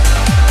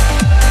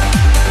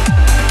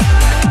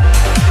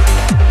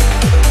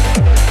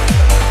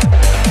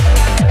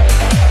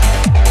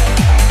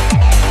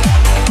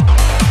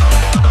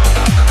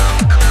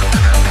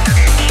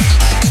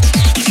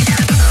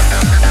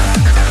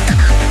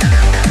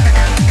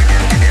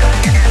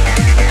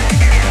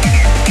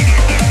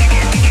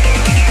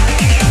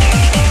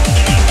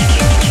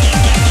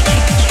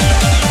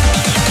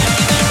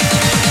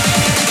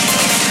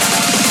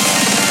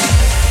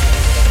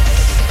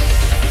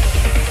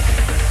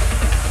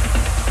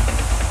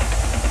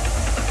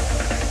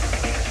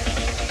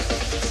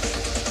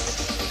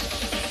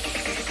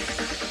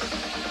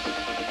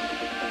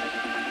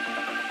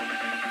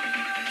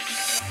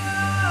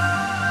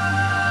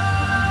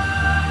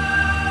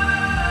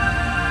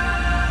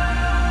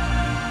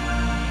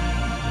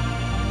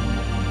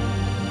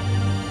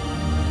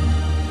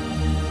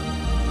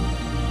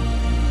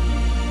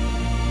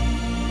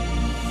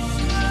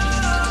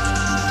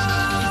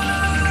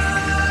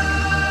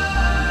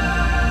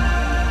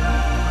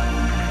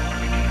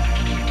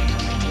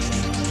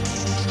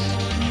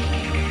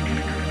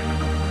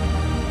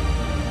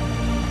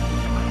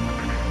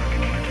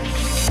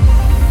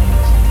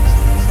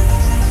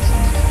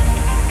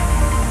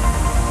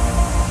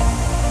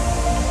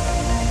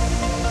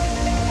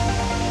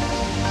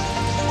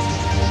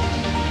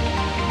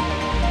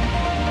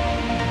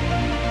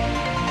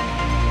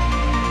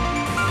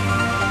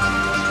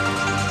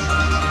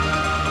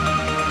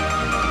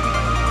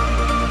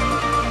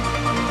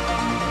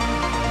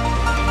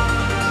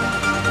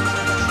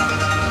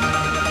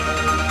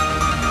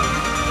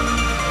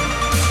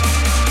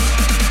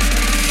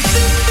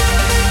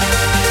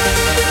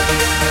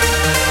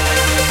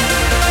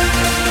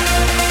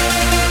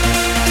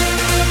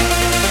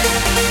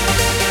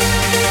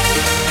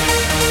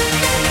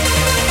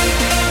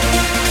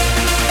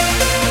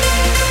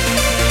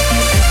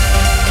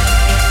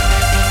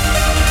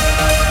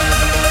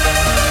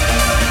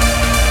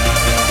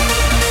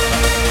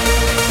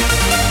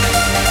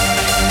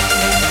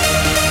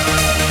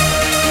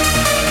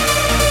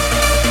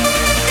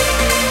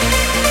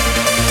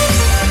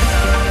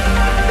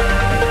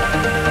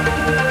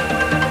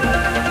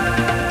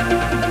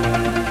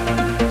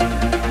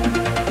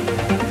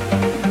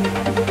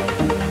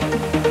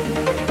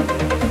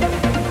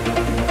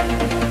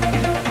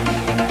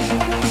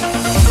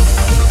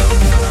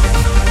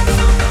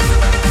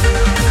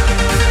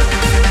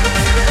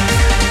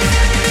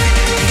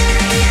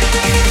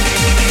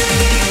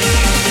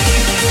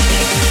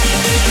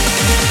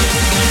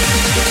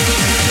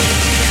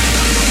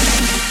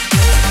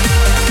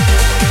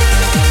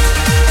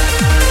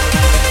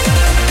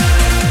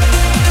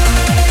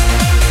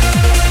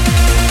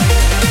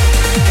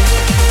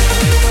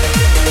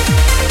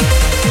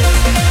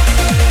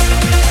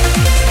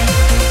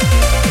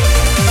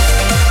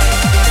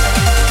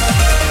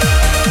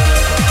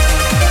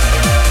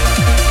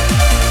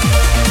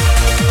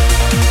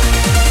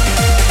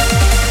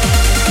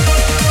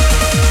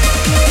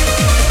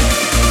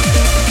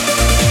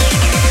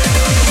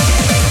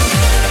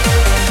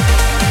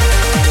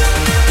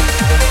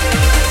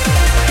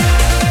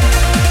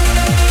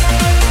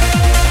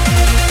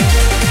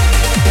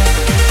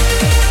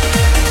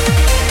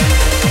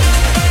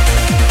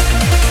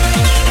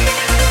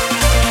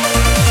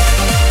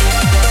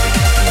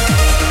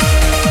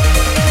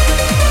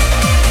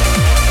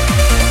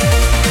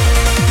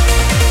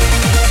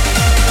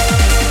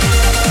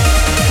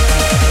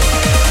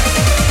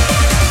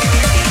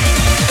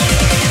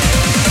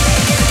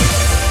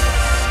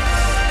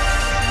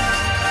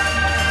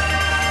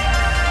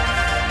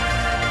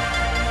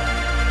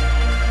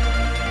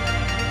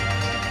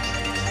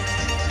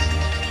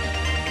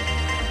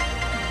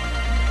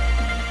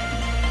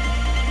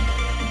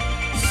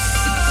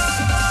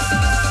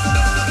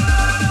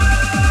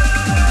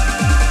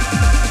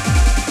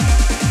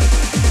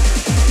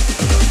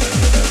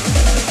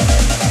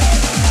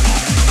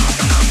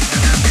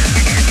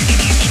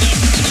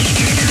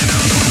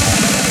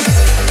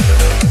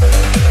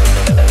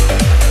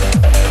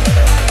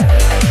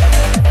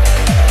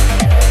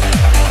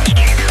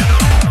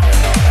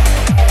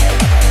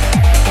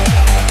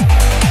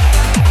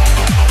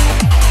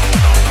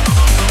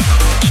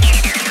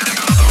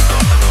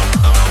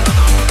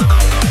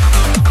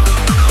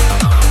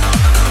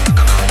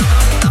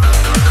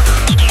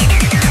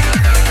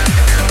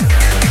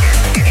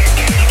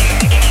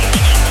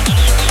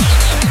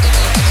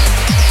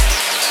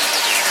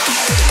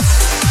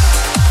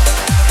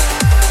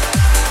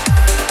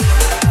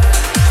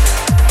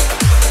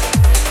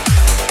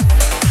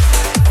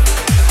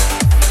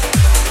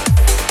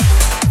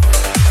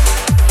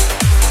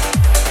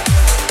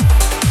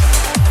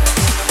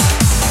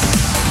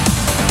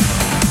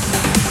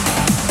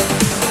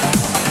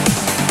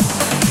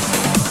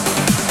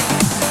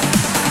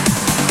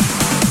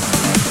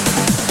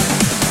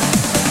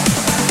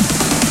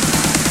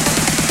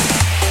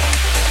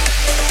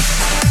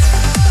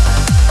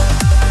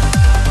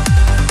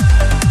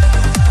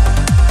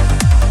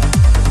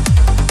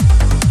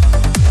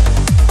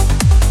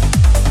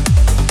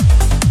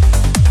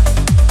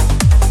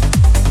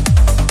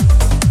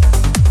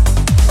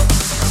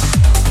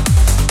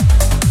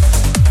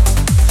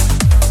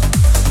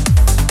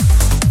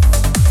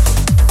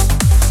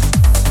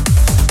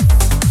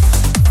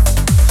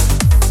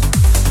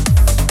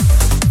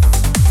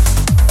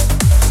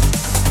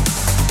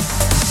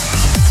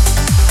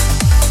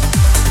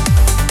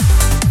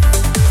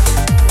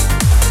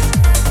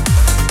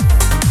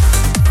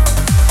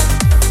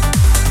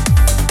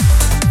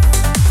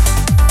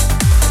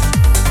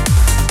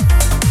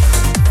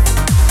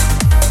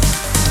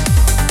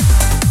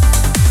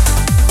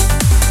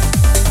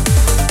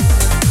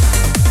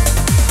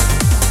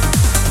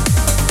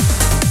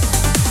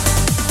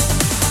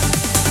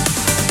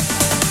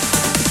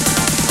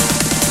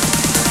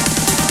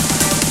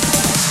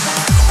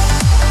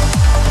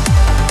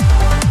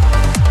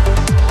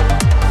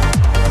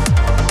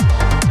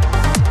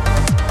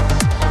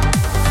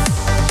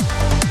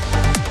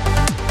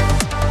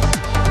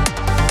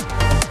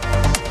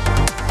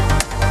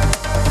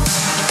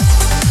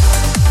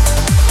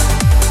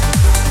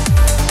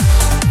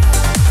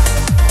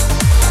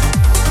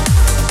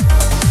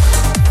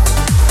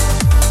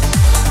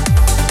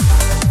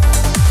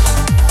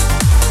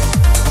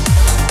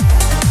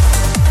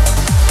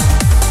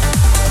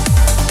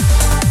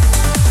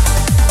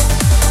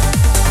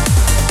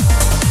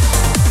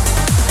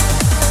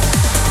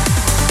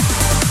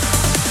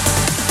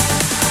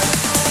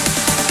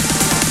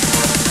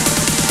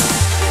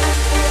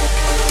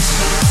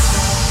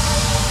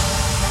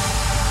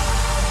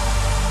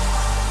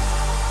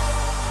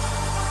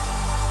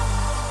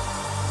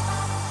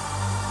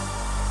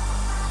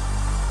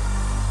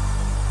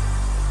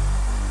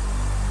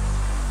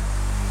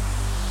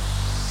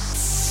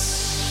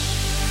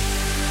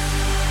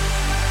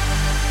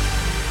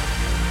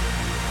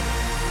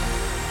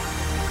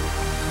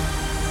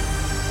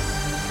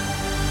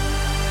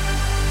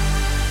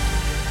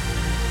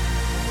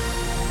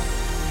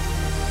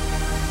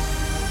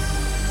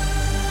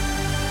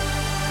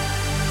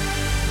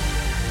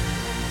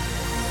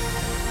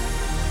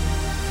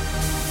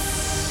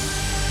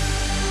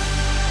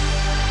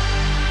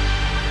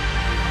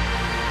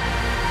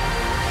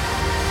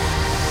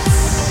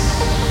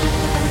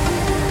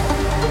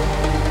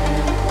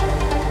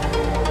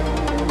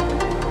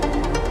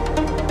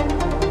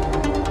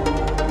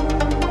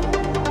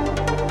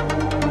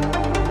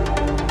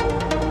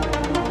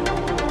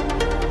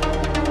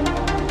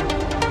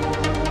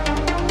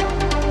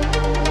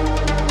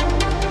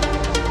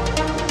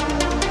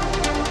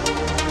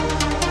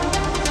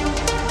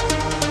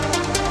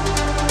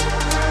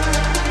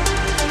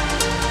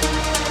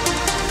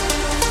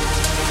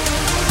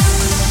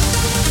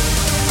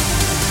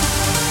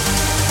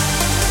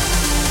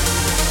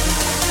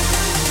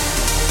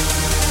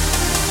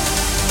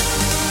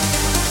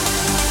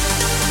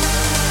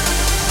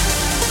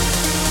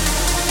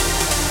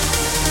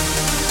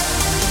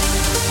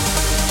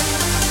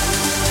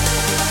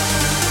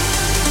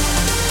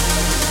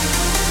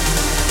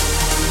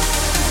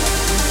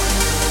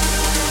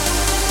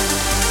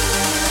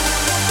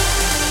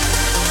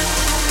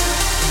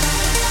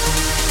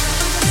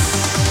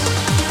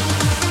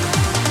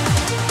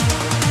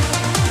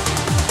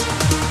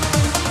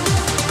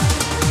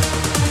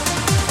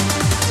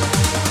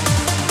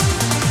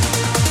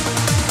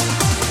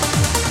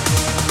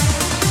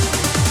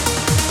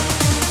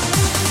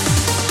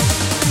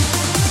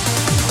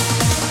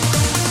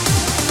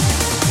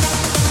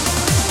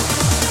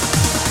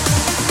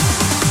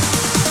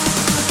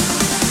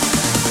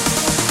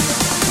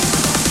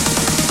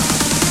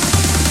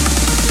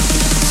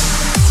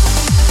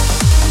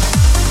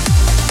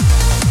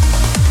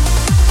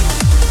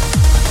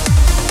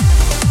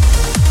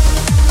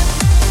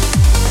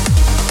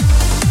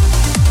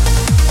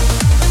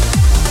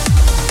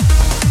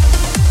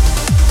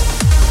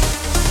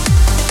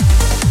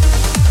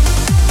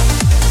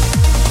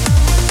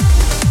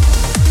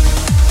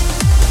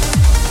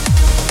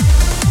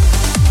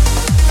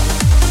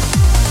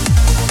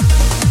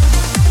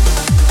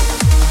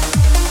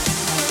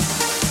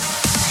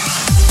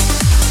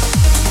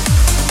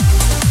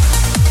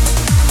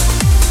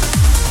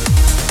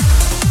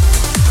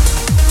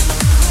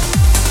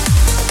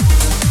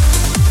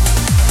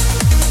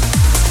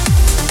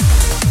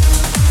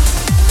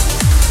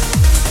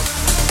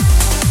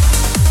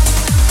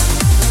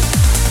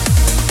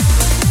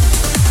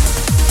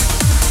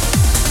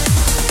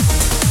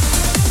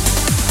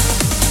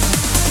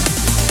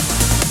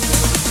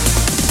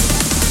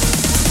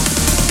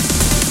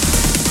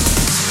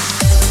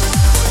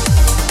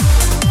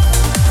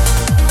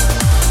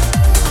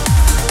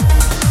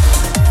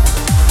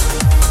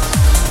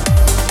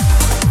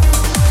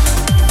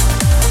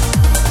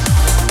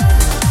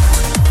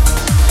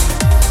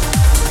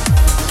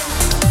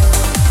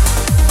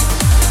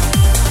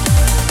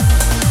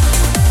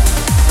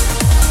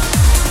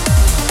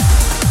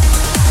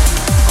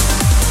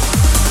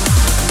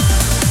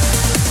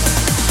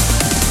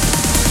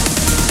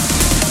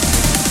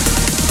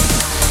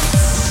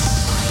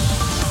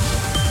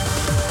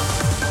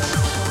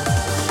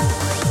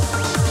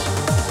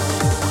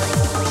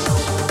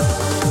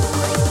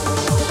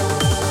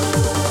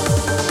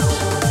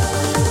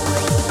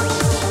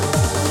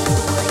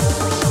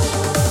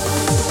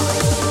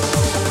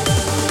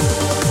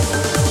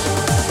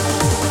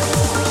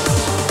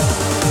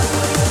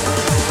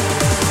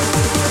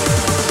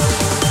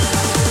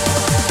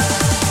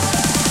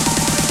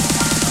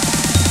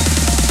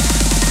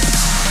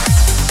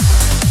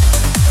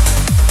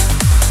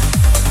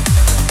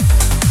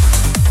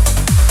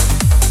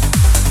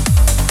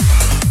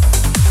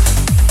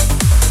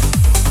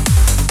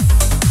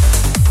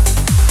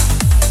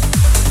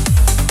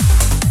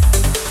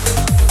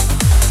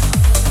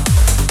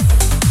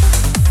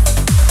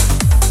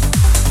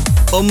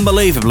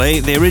 unbelievably,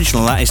 the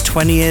original of that is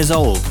 20 years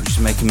old, which is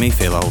making me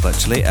feel old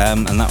actually,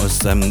 and that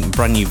was a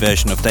brand new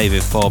version of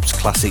David Forbes'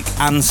 classic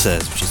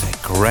Answers, which is a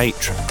great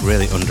track,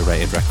 really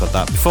underrated record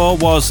that. Before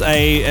was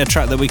a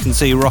track that we can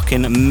see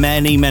rocking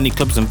many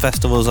clubs and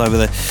festivals over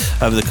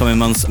the coming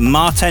months.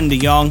 Martin de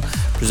Jong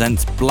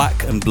presents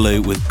Black and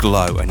Blue with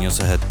Glow, and you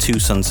also heard Two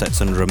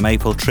Sunsets Under a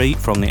Maple Tree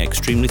from the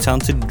extremely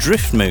talented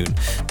Drift Moon.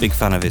 Big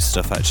fan of his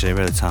stuff actually,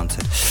 really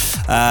talented.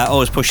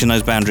 Always pushing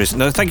those boundaries.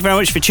 No, thank you very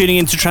much for tuning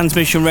into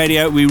Transmission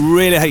Radio. We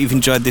really hope you've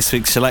enjoyed this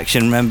week's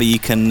selection. Remember, you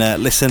can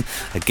listen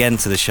again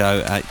to the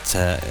show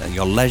at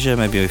your leisure,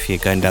 maybe if you're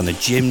going down the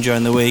gym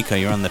during the week, or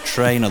you're on the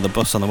train or the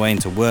bus on the way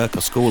into work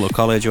or school or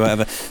college or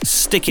whatever.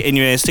 Stick it in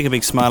your ear, stick a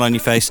big smile on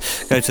your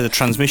face. Go to the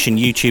Transmission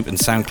YouTube and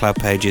SoundCloud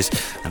pages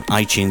and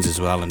iTunes as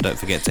well, and don't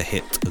forget to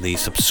hit the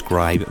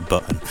subscribe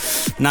button.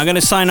 Now I'm going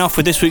to sign off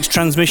with this week's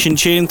Transmission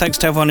tune. Thanks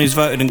to everyone who's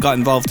voted and got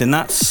involved in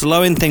that.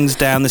 Slowing things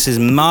down, this is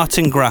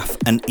Martin Graff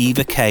and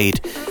Eva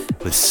Cade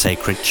with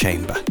Sacred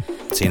Chamber.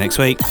 See you next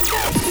week.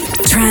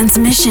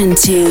 Transmission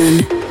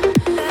tune.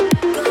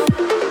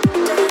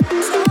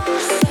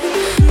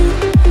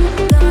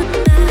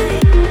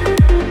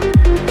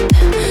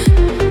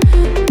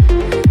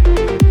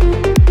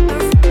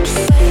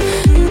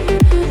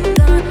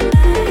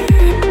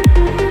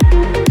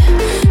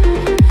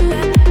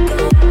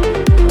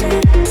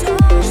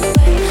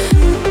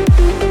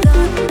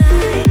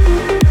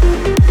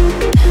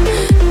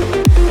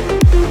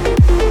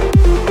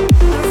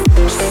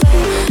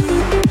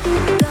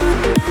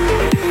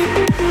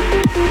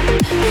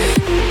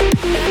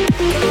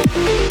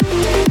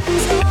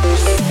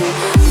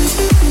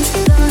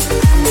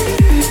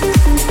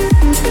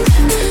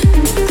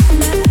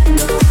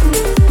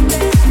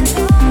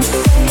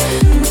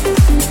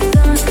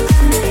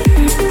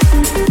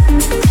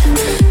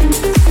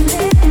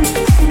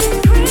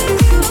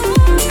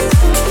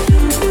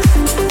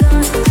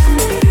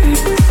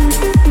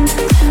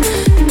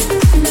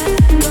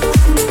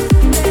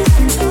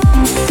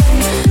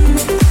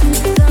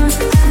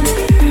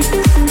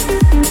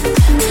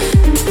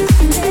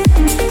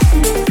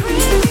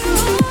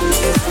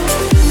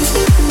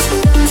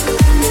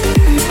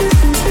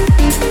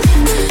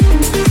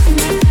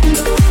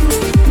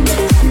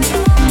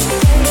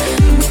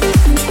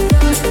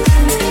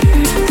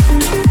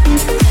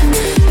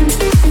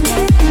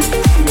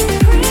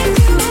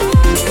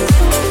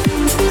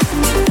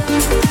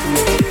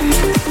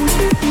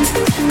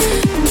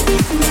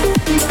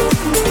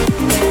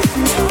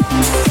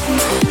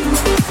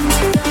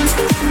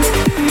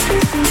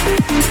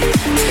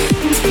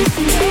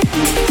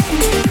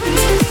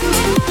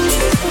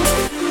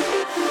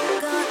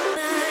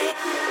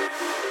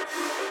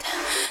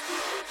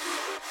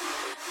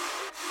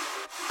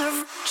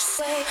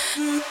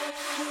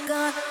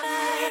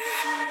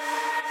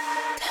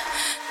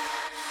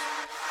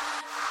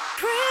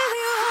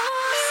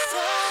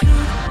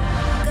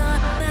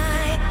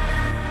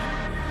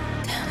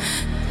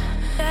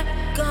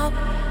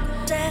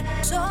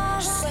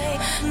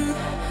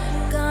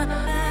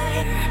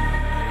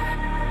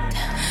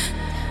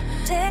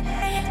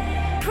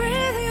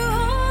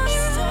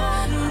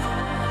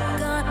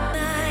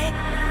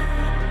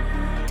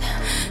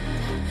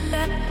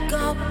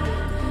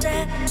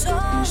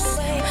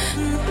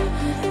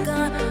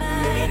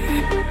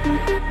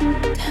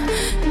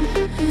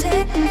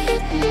 Take